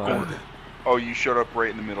 It's not recorded. Oh, you showed up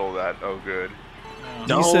right in the middle of that. Oh, good.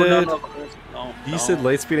 No, he said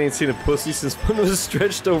Lightspeed ain't seen a pussy since one was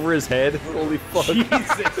stretched over his head. Holy fuck. Jesus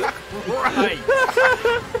Christ.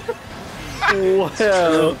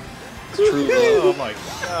 Wow. It's true. Oh my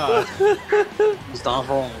god. It's not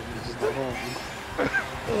wrong. It's not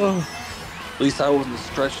wrong. At least I wasn't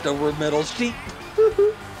stretched over a metal sheet.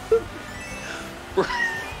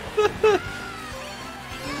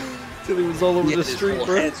 Till he was all over the street,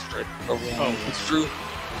 bro. It's true.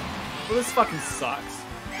 Well, this fucking sucks.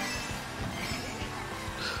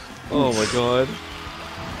 Oh my god.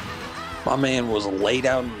 My man was laid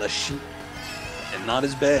out in the sheet and not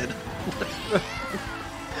his bed.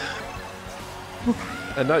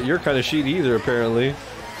 And not your kind of sheet either, apparently.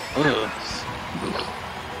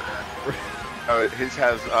 His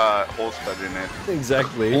has holes cut in it.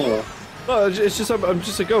 Exactly. Oh, it's just I'm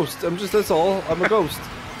just a ghost. That's all. I'm a ghost.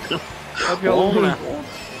 Happy Halloween.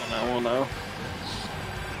 No.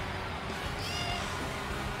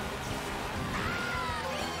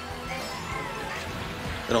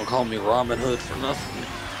 They don't call me Robin Hood for nothing.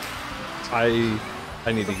 I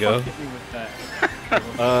need to go. Hit me with that.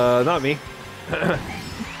 Not me.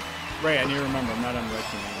 Ray, I need to remember, I'm not on red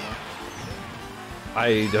team anymore.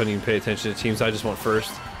 I don't even pay attention to teams. I just want first.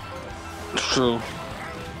 True.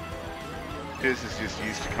 His is just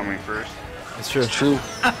used to coming first. It's true. It's true.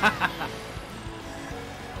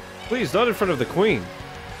 Please, not in front of the queen.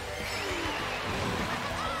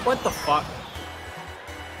 What the fuck?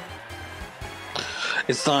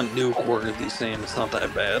 It's not nuke worthy, Sam. It's not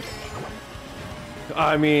that bad.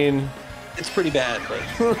 I mean, It's pretty bad, but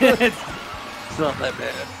it's not that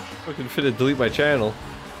bad. fucking fit to delete my channel.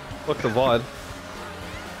 Fuck the VOD.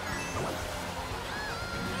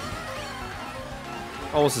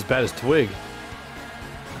 Almost as bad as Twig.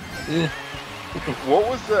 Yeah. What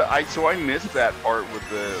was so I missed that part with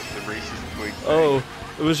the racist Twig thing. Oh,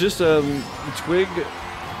 it was just Twig.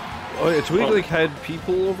 Oh, yeah, Twig like had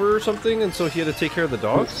people over or something, and so he had to take care of the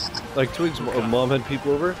dogs. Like Twig's mom had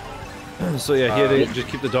people over, so yeah, he had to just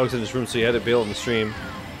keep the dogs in his room. So he had to bail on the stream.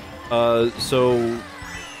 So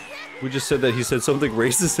we just said that he said something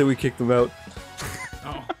racist, and we kicked him out.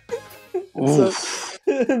 Oh. So,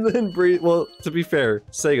 and then well, to be fair,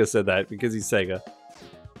 Sega said that because he's Sega.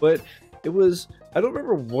 But it was, I don't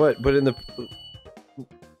remember what, but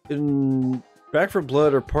in Back for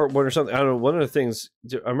Blood or Part 1 or something, I don't know, one of the things,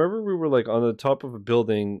 I remember we were like on the top of a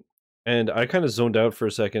building and I kind of zoned out for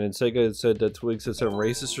a second and Sega said that Twig said something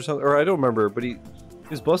racist or something, or I don't remember, but he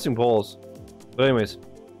was busting balls. But anyways,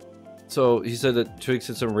 so he said that Twig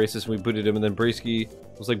said something racist and we booted him, and then Bracey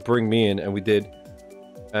was like, bring me in, and we did.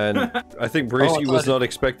 And I think Bracey was not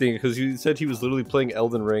expecting it because he said he was literally playing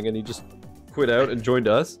Elden Ring and he just quit out and joined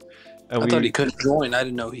us. And I thought he couldn't join. I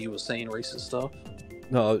didn't know he was saying racist stuff.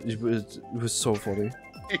 No, it was so funny.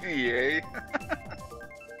 Yay.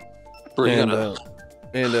 And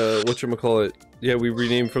whatchamacallit? Yeah, we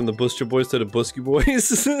renamed from the Buster Boys to the Busky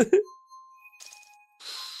Boys.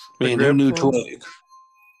 Man, who knew Twig?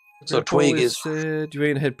 So Twig is... said, you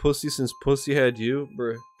ain't had pussy since pussy had you,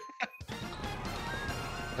 bruh.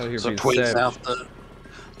 Out here So being Twig's savage.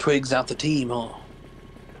 Twig's out the team, huh?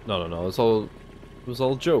 No, it was all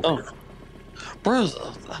a joke. Oh. Bro,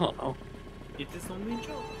 I don't know. It is only a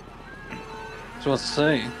joke. That's what to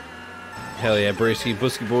say. Hell yeah, Bracey,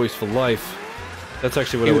 Busky Boys for life. That's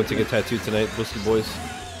actually what I went to get tattooed tonight, Busky Boys.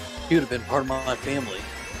 He would have been part of my family.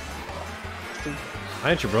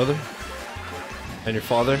 I ain't your brother. And your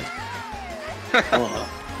father. I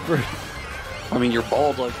mean, you're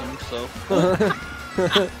bald like him, so.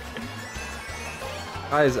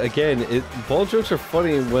 Guys, again, bald jokes are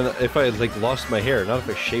funny if I like lost my hair, not if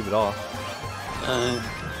I shave it off.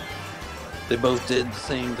 They both did the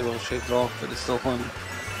same. They both shaved it off, but it's still funny.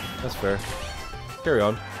 That's fair. Carry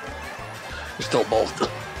on. You're still bald.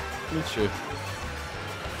 It's true.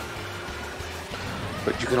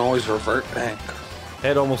 But you can always revert back.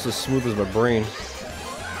 Head almost as smooth as my brain.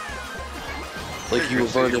 Like you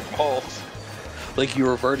reverted balls. Like you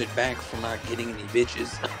reverted back from not getting any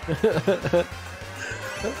bitches.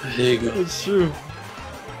 There you go. It's true.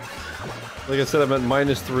 Like I said, I'm at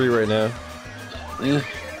 -3 right now. Yeah,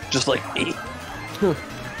 just like me.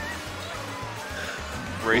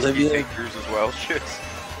 Race Olivia takers as well, shit.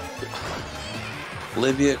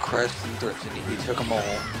 Livia, Crest, and Thrifty. He took them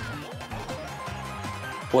all.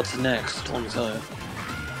 What's next? Let me tell you.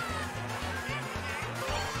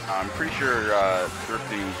 I'm pretty sure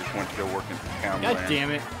Thrifty just went to go work in town. God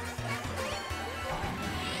damn it.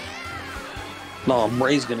 No,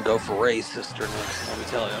 Ray's gonna go for Ray's sister next, let me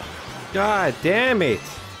tell you. God damn it!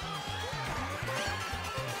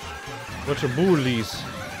 Bunch of bullies.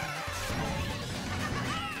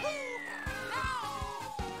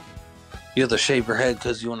 You have to shave your head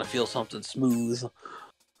because you want to feel something smooth.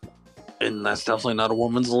 And that's definitely not a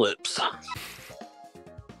woman's lips.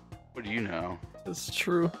 What do you know? That's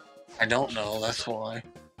true. I don't know, that's why.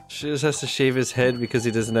 She just has to shave his head because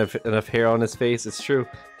he doesn't have enough hair on his face. It's true.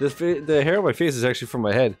 The hair on my face is actually from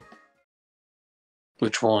my head.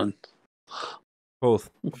 Which one? Both.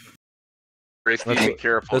 Grace, be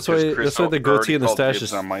careful. That's why the goatee and the stash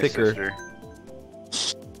is thicker.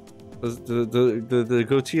 The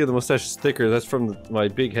goatee and the mustache is thicker. That's from my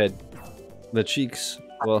big head. The cheeks,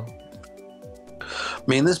 well.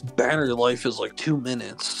 Man, this battery life is like 2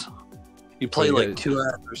 minutes. You play like 2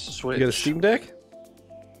 hours to Switch. You got a Steam Deck?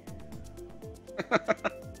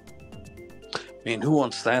 Man, who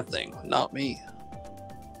wants that thing? Not me.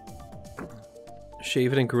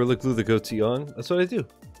 Shave it and Gorilla Glue the goatee on. That's what I do.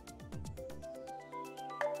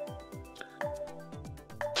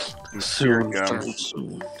 Soon.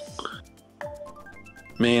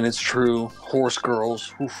 Man, it's true. Horse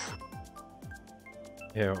girls. Oof.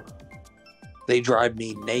 Yeah. They drive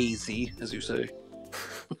me nazy, as you say.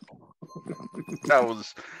 That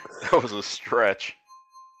was a stretch.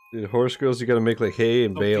 Dude, horse girls, you gotta make like hay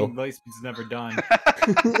and bale. Lightspeed's never done.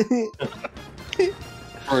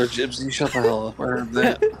 Or Gypsy, shut the hell up. I heard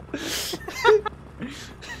that.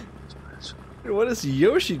 What is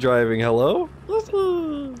Yoshi driving? Hello? Look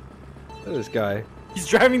at this guy. He's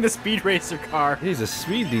driving the speed racer car. He's a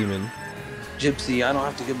speed demon. Gypsy, I don't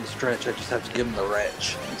have to give him the stretch, I just have to give him the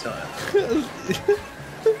wretch.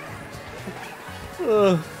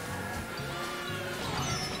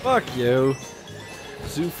 Fuck you.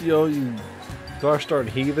 Zufio, you gosh darn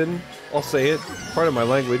heathen. I'll say it. Part of my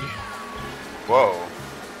language. Whoa.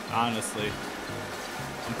 Honestly.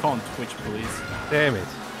 I'm calling Twitch police. Damn it.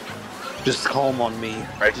 Just call him on me.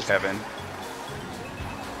 Right, Kevin.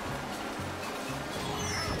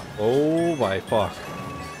 Oh my fuck.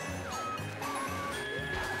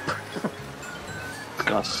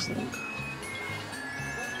 Disgusting.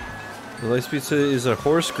 The Lightspeed is a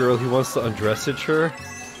horse girl. He wants to undress it, sure.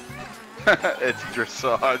 It's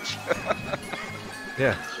dressage.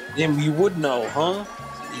 Yeah. Damn, you would know, huh?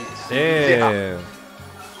 Damn. Yeah.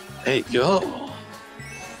 Hey, yo.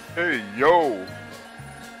 Hey, yo.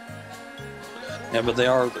 Yeah, but they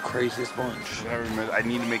are the craziest bunch. I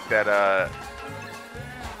need to make that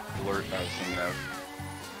alert I was thinking of.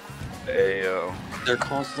 Ayo. They're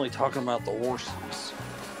constantly talking about the horses.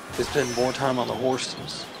 They spend more time on the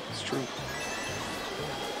horses. It's true.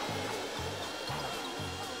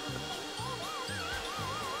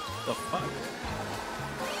 The fuck?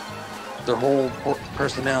 Their whole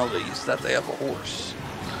personality is that they have a horse.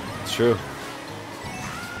 It's true.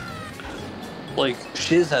 Like,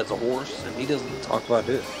 Shiz has a horse, and he doesn't talk about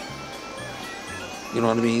it. You know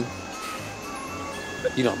what I mean?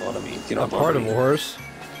 You don't know what I mean. You don't know part what I of a mean. horse.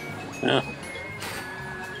 Yeah.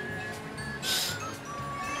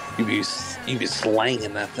 You be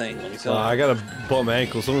slanging that thing. Let me tell you. I got a bum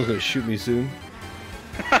ankle. Someone's gonna shoot me soon.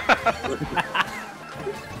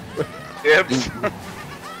 Dips.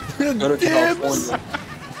 Go to California.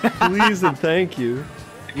 Please and thank you.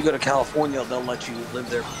 If you go to California, they'll let you live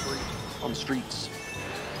there for free on the streets.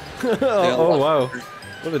 Oh wow,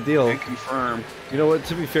 what a deal! And confirm. You know what?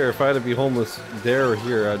 To be fair, if I had to be homeless there or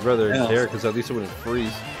here, I'd rather there because at least it wouldn't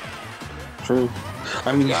freeze. True.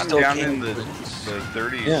 I mean, you Gotten still down can in the freeze.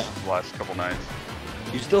 30s the last couple nights.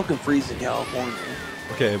 You still can freeze in California.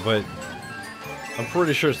 Okay, but I'm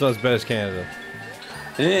pretty sure it's not as bad as Canada.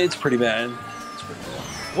 It's pretty bad. It's pretty bad.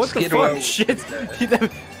 What Skid the fuck? Row. Shit,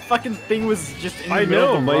 that fucking thing was just in the I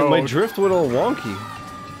middle know, of the road. my drift went all wonky.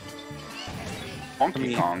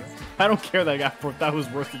 Donkey Kong. I don't care that I got fourth. That was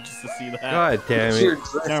worth it just to see that. God damn Your it.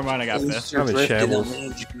 drift- Never mind, I got it's fifth. your I'm in drift shambles. that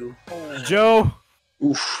made you- Joe!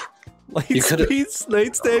 Oof. You coulda- Lightspeed's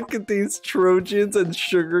nightstand contains Trojans and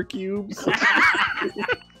sugar cubes.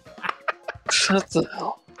 Shut the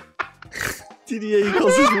hell. TDA,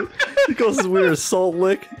 he calls his winner Salt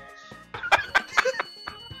Lick.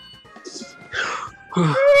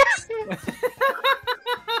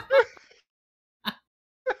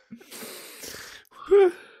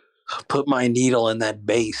 Put my needle in that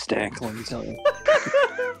base stack, let me tell you.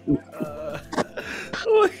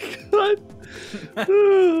 Oh my god.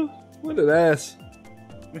 What an ass.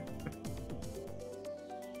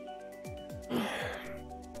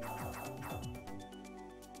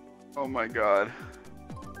 Oh my god.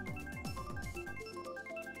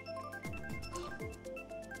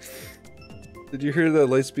 Did you hear that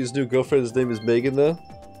Lightspeed's new girlfriend's name is Megan though?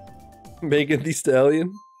 Megan the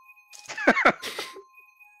Stallion?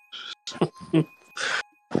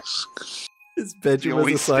 His bedroom The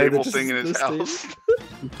only has a sign stable that just thing in his says house.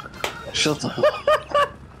 Shut the hell up.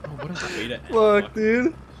 Oh, what a beta. Fuck,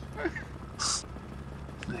 dude.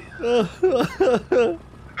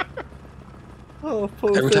 Oh,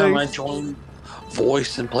 poor Every time I thing. join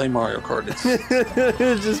voice and play Mario Kart,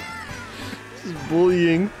 it's just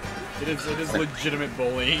bullying. It is legitimate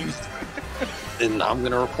bullying. and I'm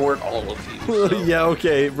gonna report all of you. So. Yeah,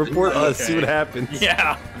 okay. Report us. See Okay. what happens.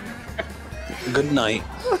 Yeah. Good night.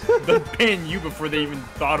 They'll ban you before they even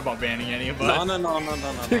thought about banning any of us. No.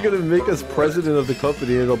 They're gonna make us president of the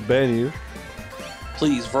company and they'll ban you.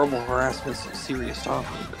 Please, verbal harassment's a serious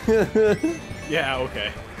topic. Yeah,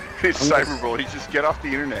 okay. It's cyberbullying. Just get off the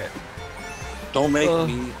internet. Don't make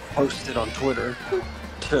me post it on Twitter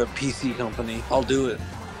to a PC company. I'll do it.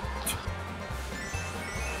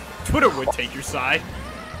 Twitter would take your side.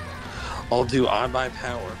 I'll do I Buy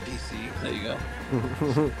Power PC. There you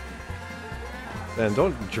go. Man,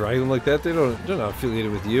 don't drag them like that. They're not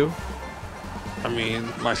affiliated with you. I mean,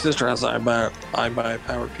 my sister has I Buy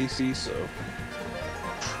Power PC, so.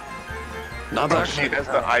 Not that She has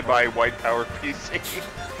the I Buy White Power PC.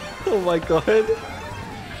 Oh my god.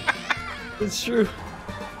 It's true.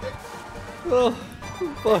 Oh,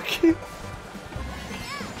 fuck.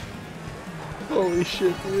 Holy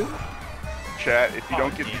shit, dude. Chat, if you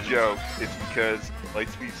don't get the joke, it's because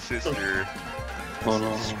Lightspeed's sister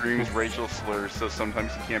screams racial slurs, so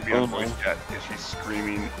sometimes you can't be on voice chat because she's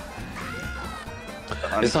screaming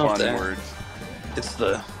unfun words. It's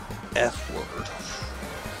the F word.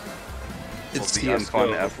 It's the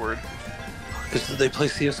unfun F word. Because they play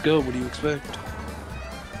CSGO, what do you expect?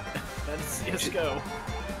 That's CSGO.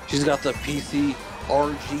 She's got the PC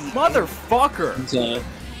RG. Motherfucker!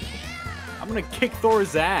 I'm gonna kick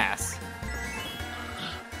Thor's ass.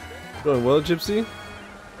 Going well, Gypsy?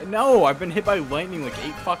 No, I've been hit by lightning like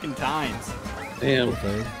 8 fucking times. Damn.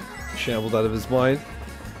 Okay. Shambled out of his mind.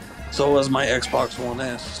 So was my Xbox One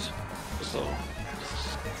S. So.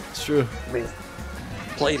 It's true. I mean,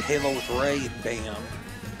 played Halo with Ray and bam.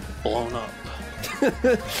 Blown up.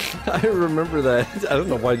 I remember that. I don't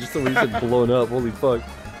know why, just the way you said blown up. Holy fuck.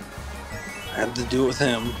 I had to do it with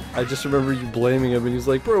him. I just remember you blaming him and he's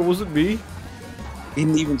like, bro, it wasn't me. He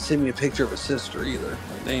didn't even send me a picture of his sister either.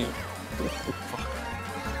 Like, damn.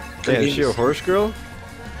 Man, is she a horse girl?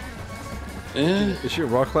 Eh? Is she a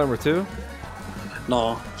rock climber too?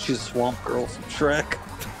 No, she's a swamp girl from Shrek.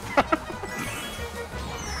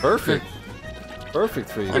 Perfect. Perfect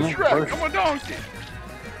for you. Shrek, I'm a donkey.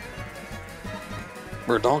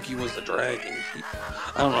 Where Donkey was the dragon.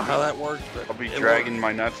 I don't know how that worked, but I'll be dragging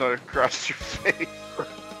my nuts across your face.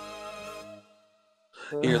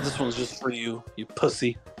 Here, this one's just for you, you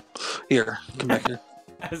pussy. Here, come back here.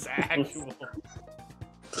 As actual.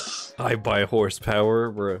 I buy horsepower,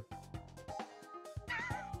 bro.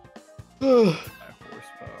 Horsepower.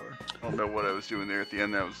 I don't know what I was doing there at the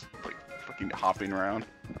end. That was like fucking hopping around.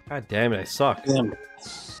 God damn it, I suck. Damn.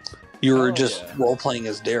 You were just role-playing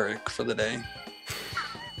as Derek for the day.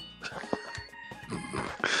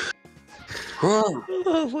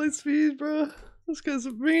 Oh, Lightspeed, bro. This guy's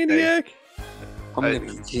a maniac. I'm gonna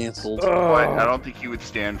be canceled. But I don't think he would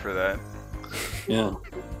stand for that. Yeah.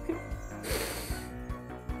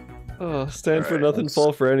 Oh, stand for Alright. nothing,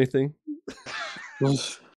 fall for anything.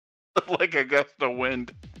 Like a gust of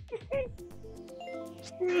wind.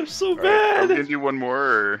 I'm so All right, I'm bad. gonna do one more.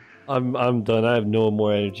 Or... I'm done. I have no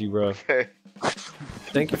more energy, bro. Okay.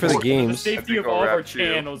 Thank you for the For the games. safety of I'll all of our wrap too.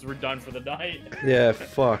 channels, we're done for the night. Yeah,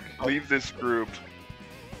 fuck. Leave this group.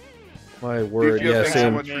 My word. Lucio, Yeah, thanks so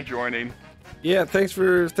same. much for joining. Yeah, thanks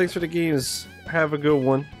for the games. Have a good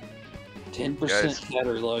one. 10% Guys.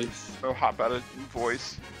 battery life. So hop out of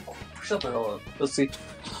voice. Shut the hell up. Let's see.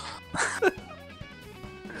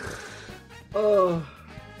 Oh.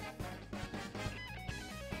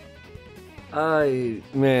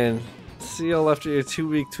 Man. See y'all after your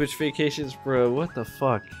 2-week Twitch vacations, bro. What the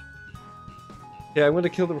fuck? Yeah, I'm gonna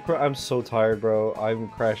kill the record. I'm so tired, bro. I'm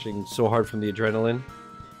crashing so hard from the adrenaline.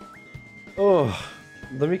 Oh.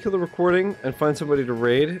 Let me kill the recording and find somebody to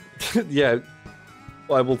raid. Yeah.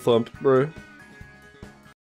 Bible thumped, bro.